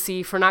you,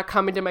 Lucy, for not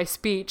coming to my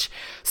speech.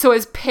 So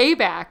as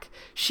payback,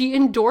 she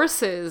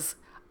endorses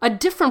a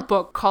different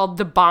book called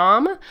The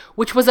Bomb,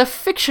 which was a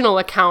fictional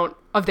account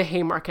of the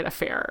Haymarket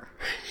Affair.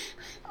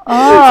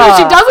 So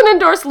she doesn't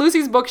endorse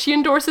Lucy's book. She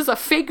endorses a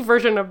fake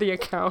version of the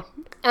account.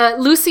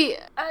 Lucy,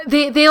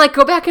 they like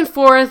go back and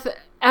forth.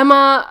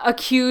 Emma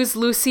accused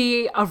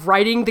Lucy of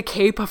writing the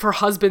cape of her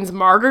husband's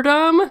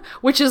martyrdom,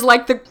 which is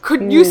like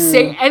could you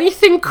say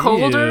anything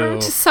colder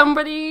to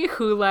somebody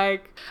who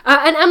like,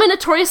 and Emma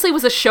notoriously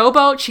was a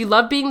showboat. She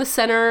loved being the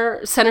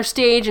center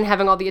stage and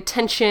having all the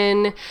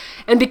attention.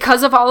 And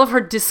because of all of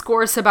her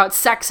discourse about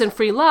sex and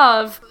free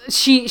love,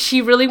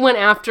 she really went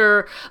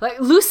after, like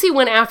Lucy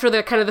went after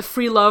the kind of the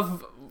free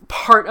love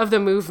part of the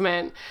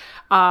movement.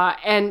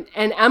 And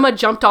Emma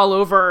jumped all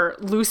over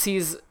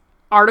Lucy's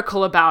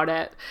article about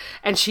it,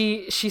 and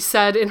she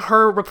said in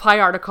her reply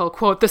article,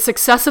 quote, "The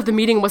success of the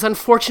meeting was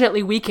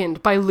unfortunately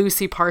weakened by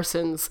Lucy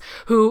Parsons,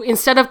 who,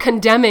 instead of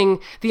condemning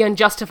the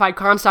unjustified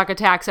Comstock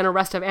attacks and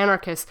arrest of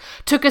anarchists,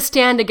 took a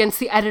stand against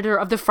the editor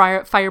of the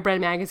Firebrand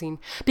magazine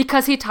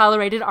because he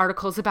tolerated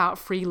articles about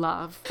free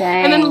love."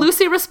 Dang. And then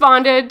Lucy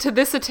responded to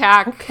this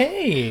attack.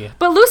 Okay.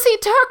 But Lucy,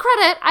 to her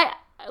credit,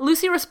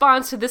 Lucy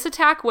responds to this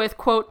attack with,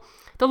 quote,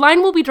 "The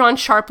line will be drawn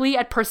sharply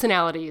at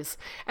personalities,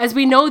 as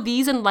we know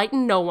these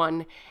enlighten no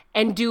one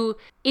and do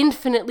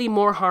infinitely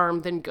more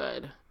harm than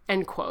good,"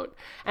 end quote.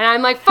 And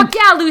I'm like, fuck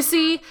yeah,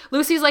 Lucy.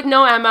 Lucy's like,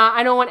 "No, Emma,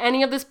 I don't want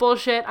any of this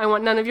bullshit. I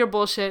want none of your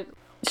bullshit."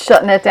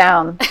 Shutting it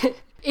down.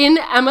 In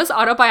Emma's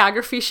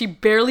autobiography, she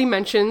barely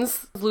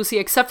mentions Lucy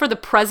except for the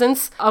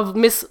presence of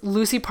Miss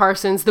Lucy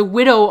Parsons, the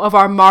widow of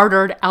our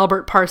martyred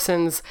Albert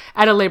Parsons,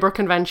 at a labor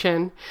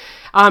convention.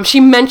 She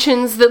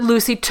mentions that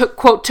Lucy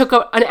took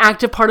an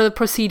active part of the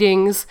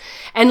proceedings,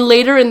 and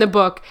later in the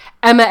book,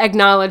 Emma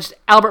acknowledged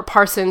Albert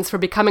Parsons for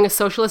becoming a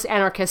socialist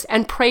anarchist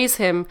and praised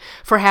him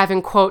for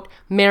having, quote,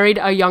 "married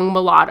a young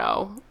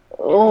mulatto."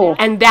 Oh.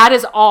 And that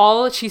is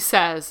all she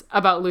says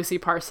about Lucy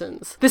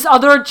Parsons, this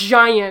other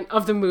giant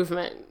of the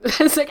movement.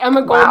 It's like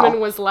Emma Goldman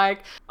was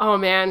like, "Oh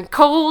man,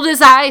 cold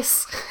as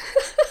ice."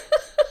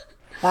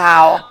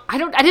 Wow. I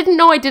didn't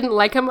know I didn't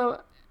like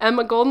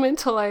Emma Goldman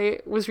till I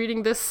was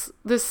reading this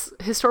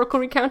historical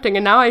recounting,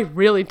 and now I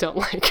really don't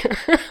like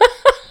her.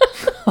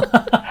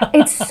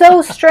 It's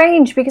so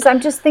strange because I'm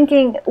just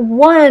thinking,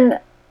 one,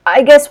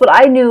 I guess what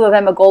I knew of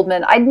Emma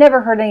Goldman, I'd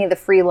never heard any of the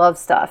free love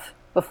stuff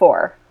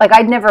before. Like,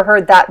 I'd never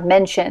heard that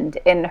mentioned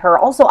in her.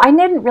 Also, I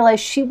didn't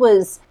realize she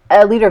was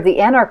a leader of the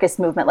anarchist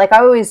movement. Like, I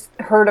always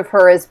heard of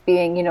her as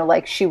being,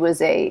 like she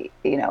was a,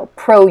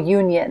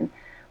 pro-union.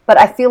 But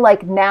I feel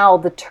like now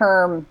the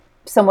term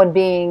someone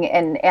being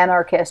an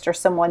anarchist or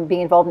someone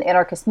being involved in the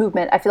anarchist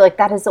movement, I feel like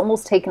that has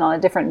almost taken on a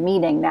different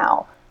meaning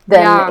now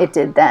than it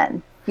did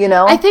then.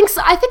 I think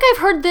so. I think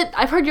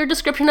I've heard your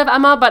description of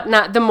Emma, but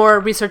not the more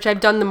research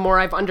I've done, the more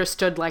I've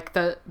understood like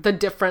the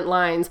different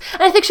lines.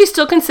 And I think she's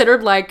still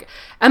considered, like,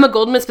 Emma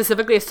Goldman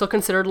specifically is still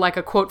considered like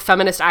a, quote,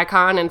 feminist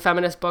icon in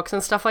feminist books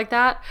and stuff like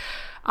that.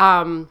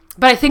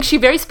 But I think she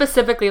very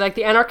specifically, like,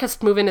 the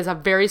anarchist movement is a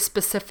very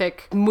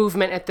specific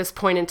movement at this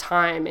point in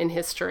time in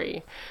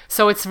history.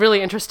 So it's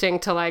really interesting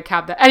to, like,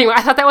 have that. Anyway,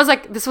 I thought that was,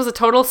 like, this was a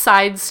total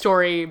side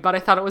story, but I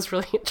thought it was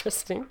really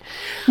interesting.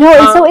 No,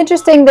 it's so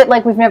interesting that,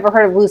 like, we've never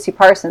heard of Lucy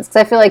Parsons.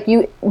 Because I feel like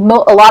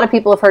a lot of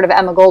people have heard of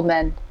Emma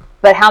Goldman,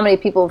 but how many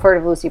people have heard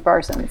of Lucy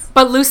Parsons?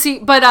 But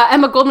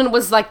Emma Goldman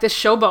was, like, this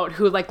showboat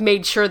who, like,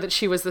 made sure that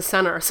she was the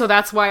center. So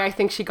that's why I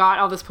think she got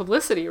all this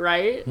publicity,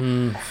 right?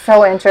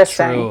 So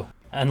interesting. True.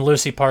 And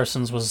Lucy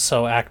Parsons was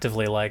so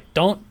actively like,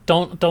 don't,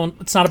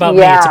 it's not about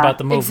me, it's about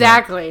the movement.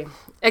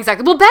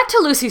 Exactly. Well, back to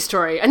Lucy's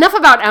story. Enough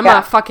about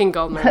Emma fucking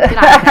Goldman. Get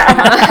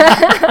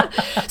out of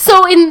here.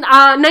 So in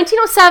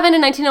 1907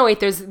 and 1908,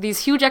 there's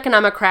these huge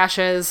economic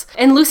crashes,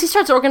 and Lucy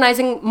starts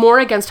organizing more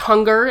against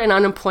hunger and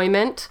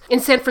unemployment. In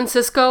San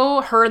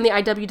Francisco, her and the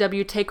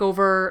IWW take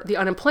over the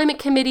unemployment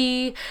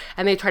committee,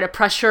 and they try to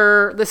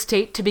pressure the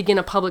state to begin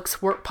a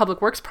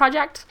public works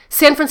project.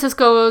 San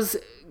Francisco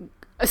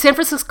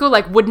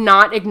like would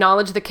not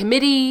acknowledge the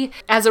committee.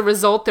 As a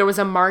result, there was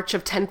a march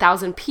of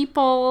 10,000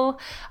 people,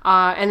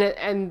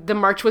 and the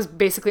march was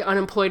basically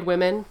unemployed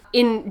women.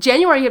 In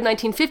January of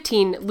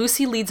 1915,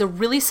 Lucy leads a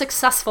really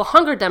successful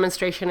hunger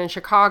demonstration in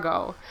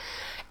Chicago,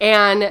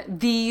 and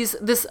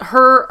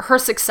her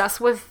success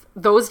with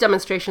those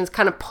demonstrations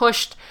kind of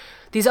pushed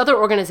these other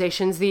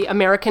organizations, the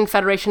American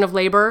Federation of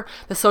Labor,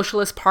 the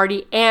Socialist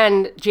Party,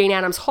 and Jane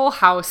Addams' Hull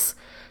House,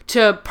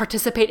 to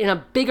participate in a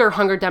bigger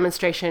hunger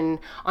demonstration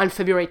on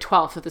February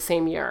 12th of the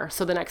same year,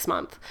 so the next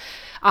month.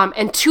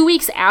 And 2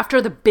 weeks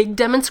after the big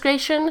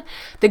demonstration,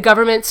 the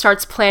government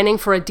starts planning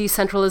for a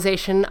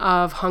decentralization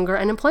of hunger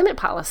and employment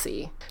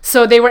policy.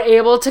 So they were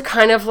able to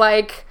kind of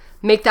like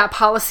make that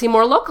policy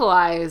more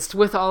localized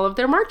with all of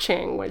their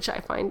marching, which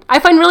I find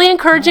really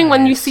encouraging. Nice.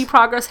 When you see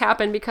progress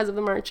happen because of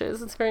the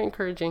marches. It's very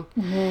encouraging.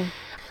 Mm-hmm.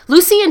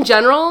 Lucy, in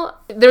general,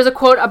 there's a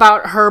quote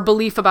about her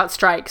belief about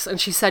strikes,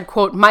 and she said,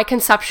 quote, "My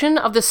conception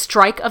of the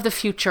strike of the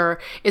future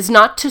is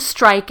not to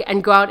strike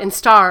and go out and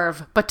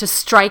starve, but to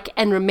strike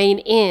and remain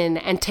in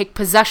and take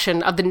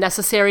possession of the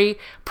necessary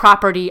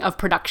property of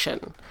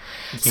production."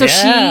 So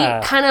she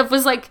kind of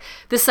was like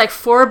this like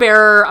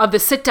forebearer of the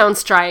sit-down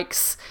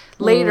strikes,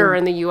 later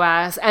in the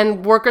US,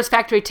 and workers'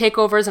 factory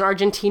takeovers in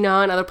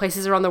Argentina and other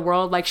places around the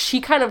world. Like, she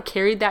kind of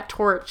carried that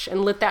torch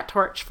and lit that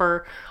torch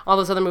for all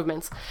those other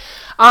movements.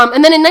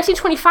 And then in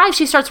 1925,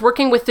 she starts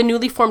working with the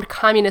newly formed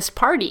Communist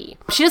Party.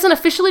 She doesn't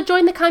officially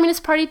join the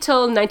Communist Party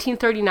till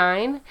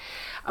 1939,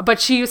 but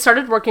she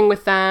started working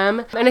with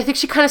them. And I think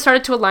she kind of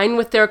started to align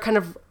with their kind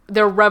of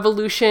their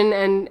revolution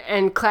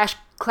and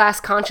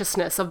class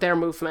consciousness of their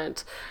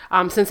movement,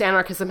 since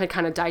anarchism had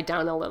kind of died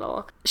down a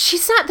little.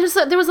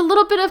 There was a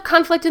little bit of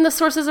conflict in the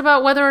sources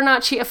about whether or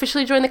not she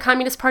officially joined the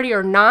Communist Party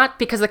or not,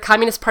 because the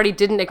Communist Party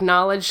didn't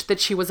acknowledge that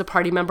she was a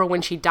party member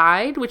when she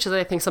died, which is,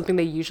 I think, something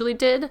they usually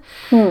did.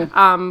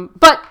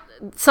 But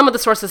some of the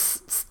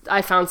sources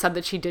I found said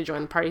that she did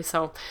join the party,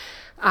 so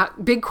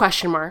big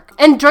question mark.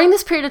 And during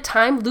this period of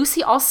time,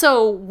 Lucy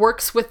also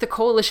works with the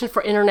Coalition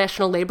for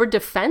International Labor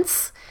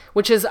Defense,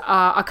 which is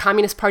a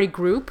Communist Party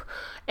group.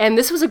 And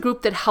this was a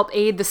group that helped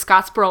aid the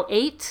Scottsboro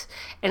 8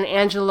 and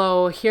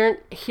Angelo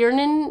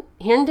Herndon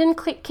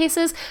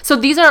cases. So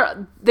these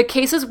are the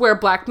cases where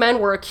black men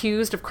were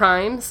accused of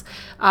crimes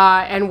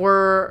and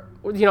were,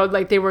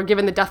 like they were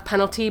given the death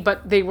penalty,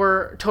 but they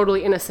were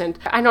totally innocent.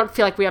 I don't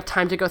feel like we have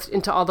time to go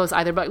into all those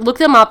either, but look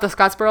them up. The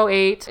Scottsboro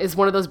 8 is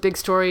one of those big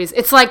stories.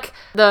 It's like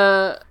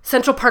the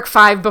Central Park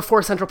 5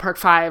 before Central Park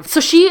 5. So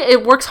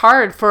it works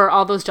hard for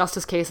all those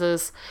justice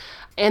cases.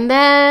 And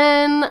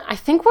then I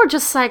think we're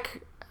just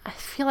like, I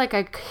feel like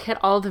I hit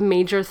all the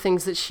major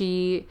things that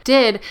she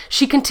did.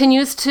 She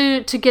continues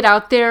to get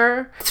out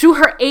there. Through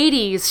her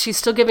 80s, she's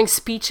still giving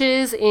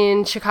speeches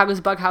in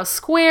Chicago's Bughouse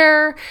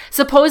Square.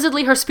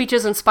 Supposedly, her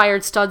speeches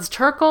inspired Studs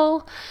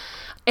Terkel.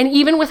 And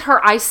even with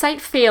her eyesight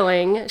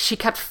failing, she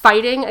kept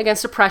fighting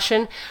against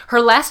oppression.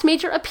 Her last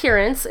major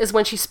appearance is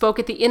when she spoke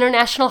at the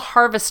International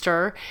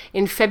Harvester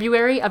in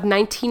February of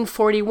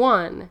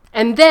 1941.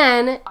 And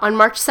then, on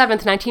March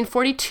 7th,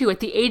 1942, at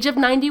the age of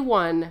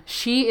 91,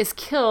 she is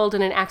killed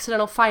in an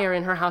accidental fire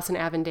in her house in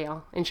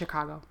Avondale in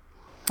Chicago.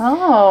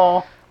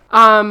 Oh.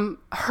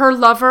 Her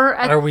lover...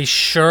 Are we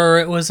sure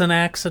it was an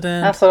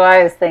accident? That's what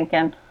I was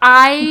thinking.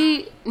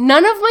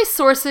 None of my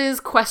sources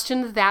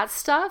questioned that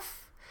stuff.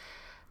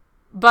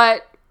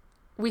 But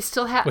we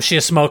still have... Was she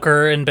a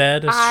smoker in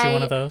bed? Is she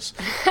one of those?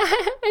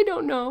 I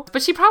don't know.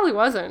 But she probably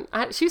wasn't.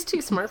 She was too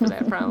smart for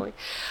that, probably.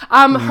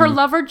 Her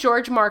lover,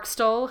 George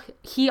Markstall,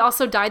 he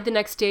also died the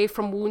next day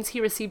from wounds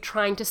he received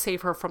trying to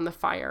save her from the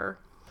fire.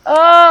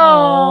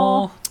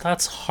 Oh,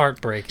 that's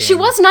heartbreaking. She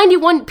was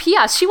 91.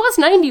 P.S. She was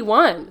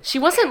 91. She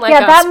wasn't like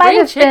that might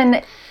have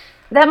been...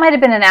 That might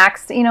have been an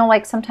accident.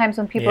 Like sometimes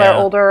when people are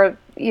older,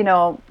 she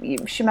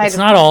might. It's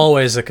not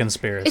always a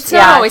conspiracy. It's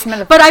not always.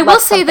 But I will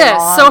say this: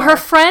 so her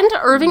friend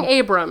Irving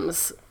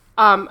Abrams,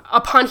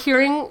 upon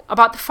hearing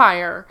about the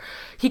fire,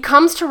 he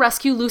comes to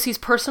rescue Lucy's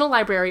personal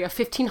library of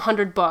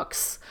 1,500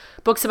 books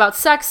about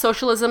sex,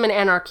 socialism, and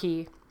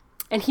anarchy,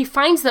 and he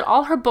finds that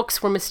all her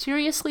books were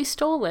mysteriously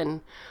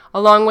stolen,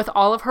 along with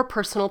all of her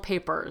personal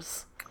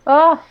papers.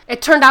 Oh.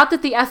 It turned out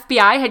that the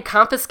FBI had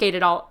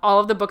confiscated all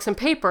of the books and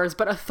papers,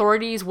 but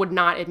authorities would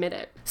not admit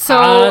it.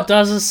 So it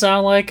doesn't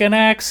sound like an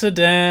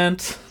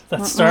accident.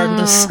 That's starting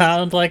to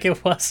sound like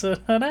it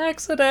wasn't an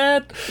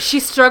accident.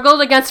 She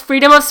struggled against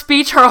freedom of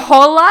speech her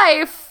whole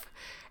life.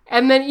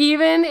 And then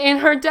even in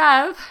her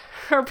death,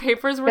 her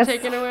papers were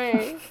taken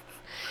away.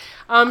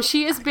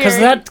 She is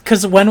buried...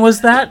 Because when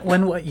was that?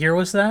 What year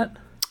was that?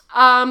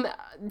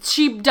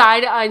 She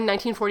died in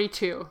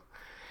 1942.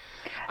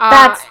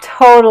 That's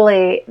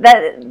totally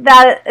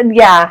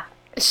yeah.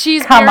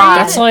 She's Come buried, on.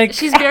 That's like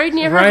she's buried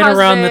near her right husband.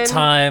 around the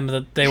time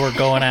that they were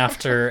going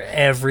after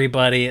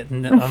everybody.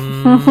 We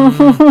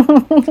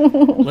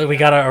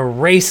gotta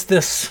erase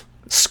this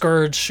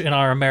scourge in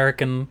our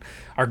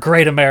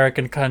great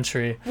American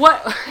country.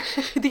 What?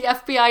 The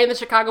FBI and the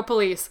Chicago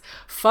police.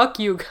 Fuck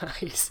you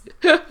guys.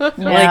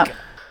 Like,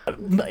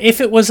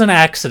 if it was an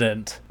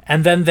accident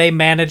and then they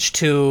managed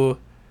to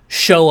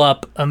show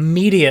up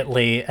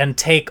immediately and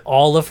take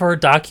all of her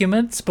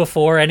documents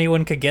before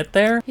anyone could get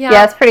there.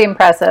 Yeah, it's pretty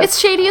impressive. It's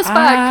shady as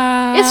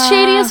fuck. It's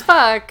shady as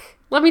fuck.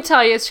 Let me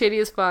tell you, it's shady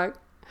as fuck.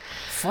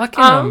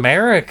 Fucking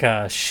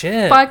America.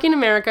 Shit. Fucking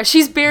America.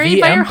 She's buried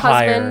by her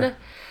husband.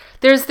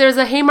 There's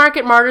a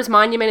Haymarket Martyrs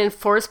Monument in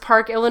Forest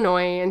Park,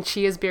 Illinois, and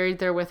she is buried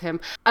there with him.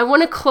 I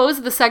want to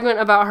close the segment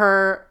about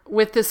her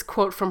with this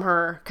quote from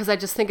her, because I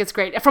just think it's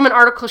great. From an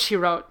article she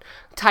wrote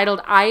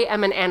titled, "I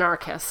Am an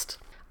Anarchist."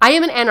 I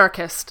am an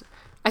anarchist.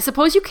 I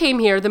suppose you came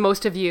here, the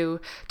most of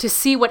you, to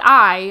see what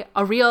I,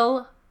 a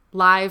real,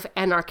 live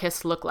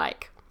anarchist, look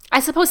like. I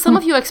suppose some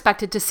of you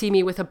expected to see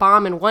me with a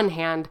bomb in one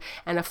hand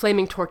and a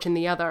flaming torch in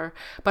the other,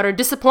 but are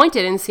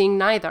disappointed in seeing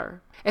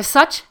neither. If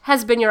such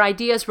has been your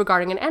ideas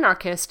regarding an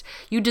anarchist,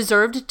 you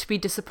deserved to be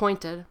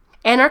disappointed.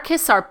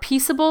 Anarchists are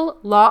peaceable,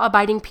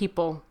 law-abiding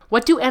people.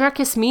 What do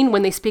anarchists mean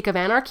when they speak of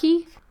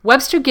anarchy?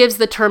 Webster gives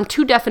the term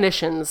two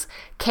definitions: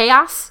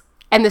 chaos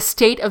and the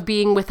state of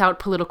being without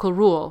political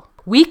rule.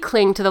 We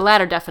cling to the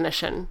latter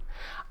definition.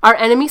 Our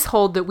enemies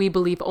hold that we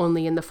believe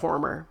only in the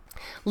former.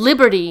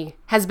 Liberty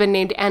has been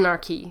named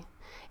anarchy.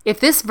 If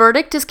this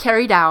verdict is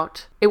carried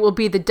out, it will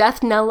be the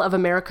death knell of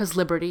America's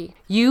liberty.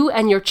 You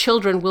and your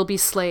children will be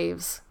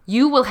slaves.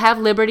 You will have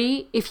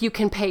liberty if you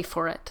can pay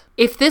for it.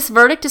 If this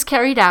verdict is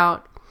carried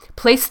out,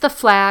 place the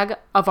flag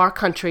of our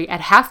country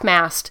at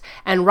half-mast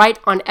and write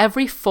on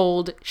every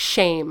fold,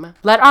 shame.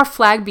 Let our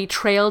flag be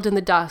trailed in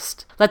the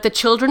dust. Let the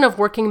children of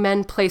working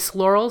men place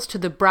laurels to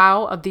the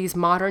brow of these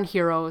modern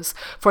heroes,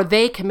 for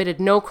they committed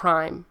no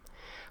crime.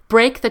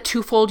 Break the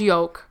twofold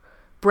yoke.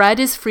 Bread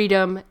is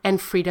freedom,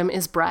 and freedom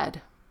is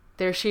bread.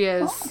 There she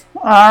is.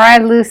 All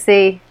right,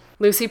 Lucy.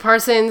 Lucy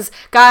Parsons.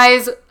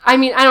 Guys, I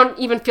mean, I don't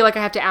even feel like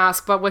I have to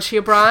ask, but was she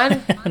a broad?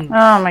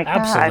 Oh, my God.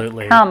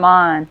 Absolutely. Come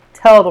on.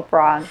 Total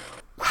broad.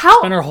 How?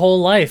 Spent her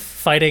whole life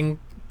fighting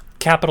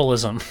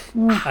capitalism.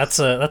 That's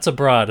a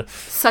broad.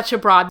 Such a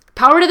broad.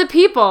 Power to the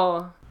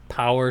people.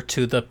 Power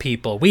to the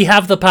people. We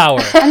have the power.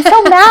 I'm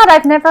so mad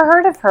I've never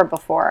heard of her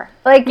before.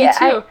 Like, Me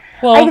too.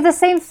 I get the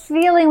same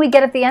feeling we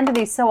get at the end of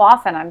these so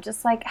often. I'm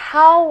just like,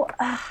 how...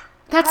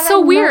 That's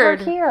so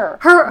weird.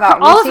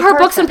 All of her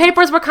books and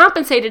papers were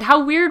compensated.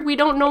 How weird we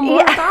don't know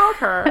more about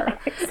her.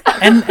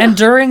 and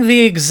during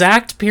the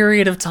exact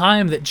period of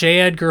time that J.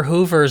 Edgar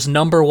Hoover's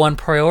number one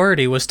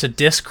priority was to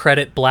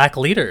discredit black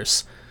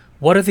leaders.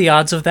 What are the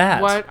odds of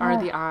that? What are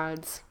the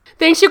odds?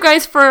 Thanks, you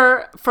guys,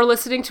 for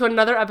listening to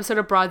another episode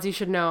of Broads You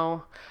Should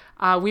Know.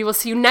 We will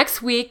see you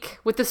next week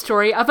with the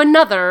story of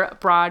another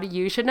Broad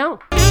You Should Know.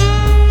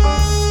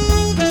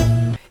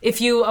 If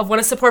you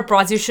want to support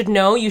Broads You Should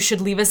Know, you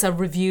should leave us a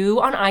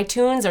review on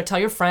iTunes or tell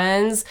your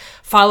friends,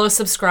 follow,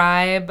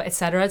 subscribe,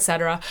 etc.,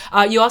 etc.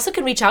 You also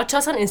can reach out to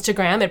us on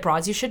Instagram at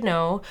Broads You Should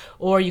Know,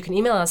 or you can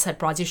email us at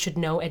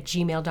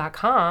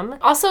broadsyoushouldknow@gmail.com.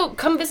 Also,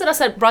 come visit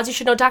us at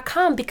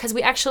broadsyoushouldknow.com because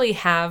we actually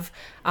have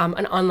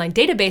an online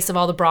database of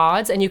all the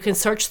broads, and you can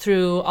search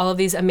through all of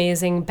these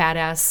amazing,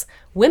 badass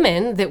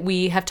women that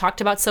we have talked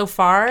about so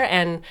far,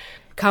 and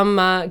come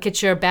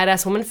get your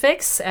badass woman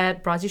fix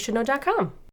at broadsyoushouldknow.com.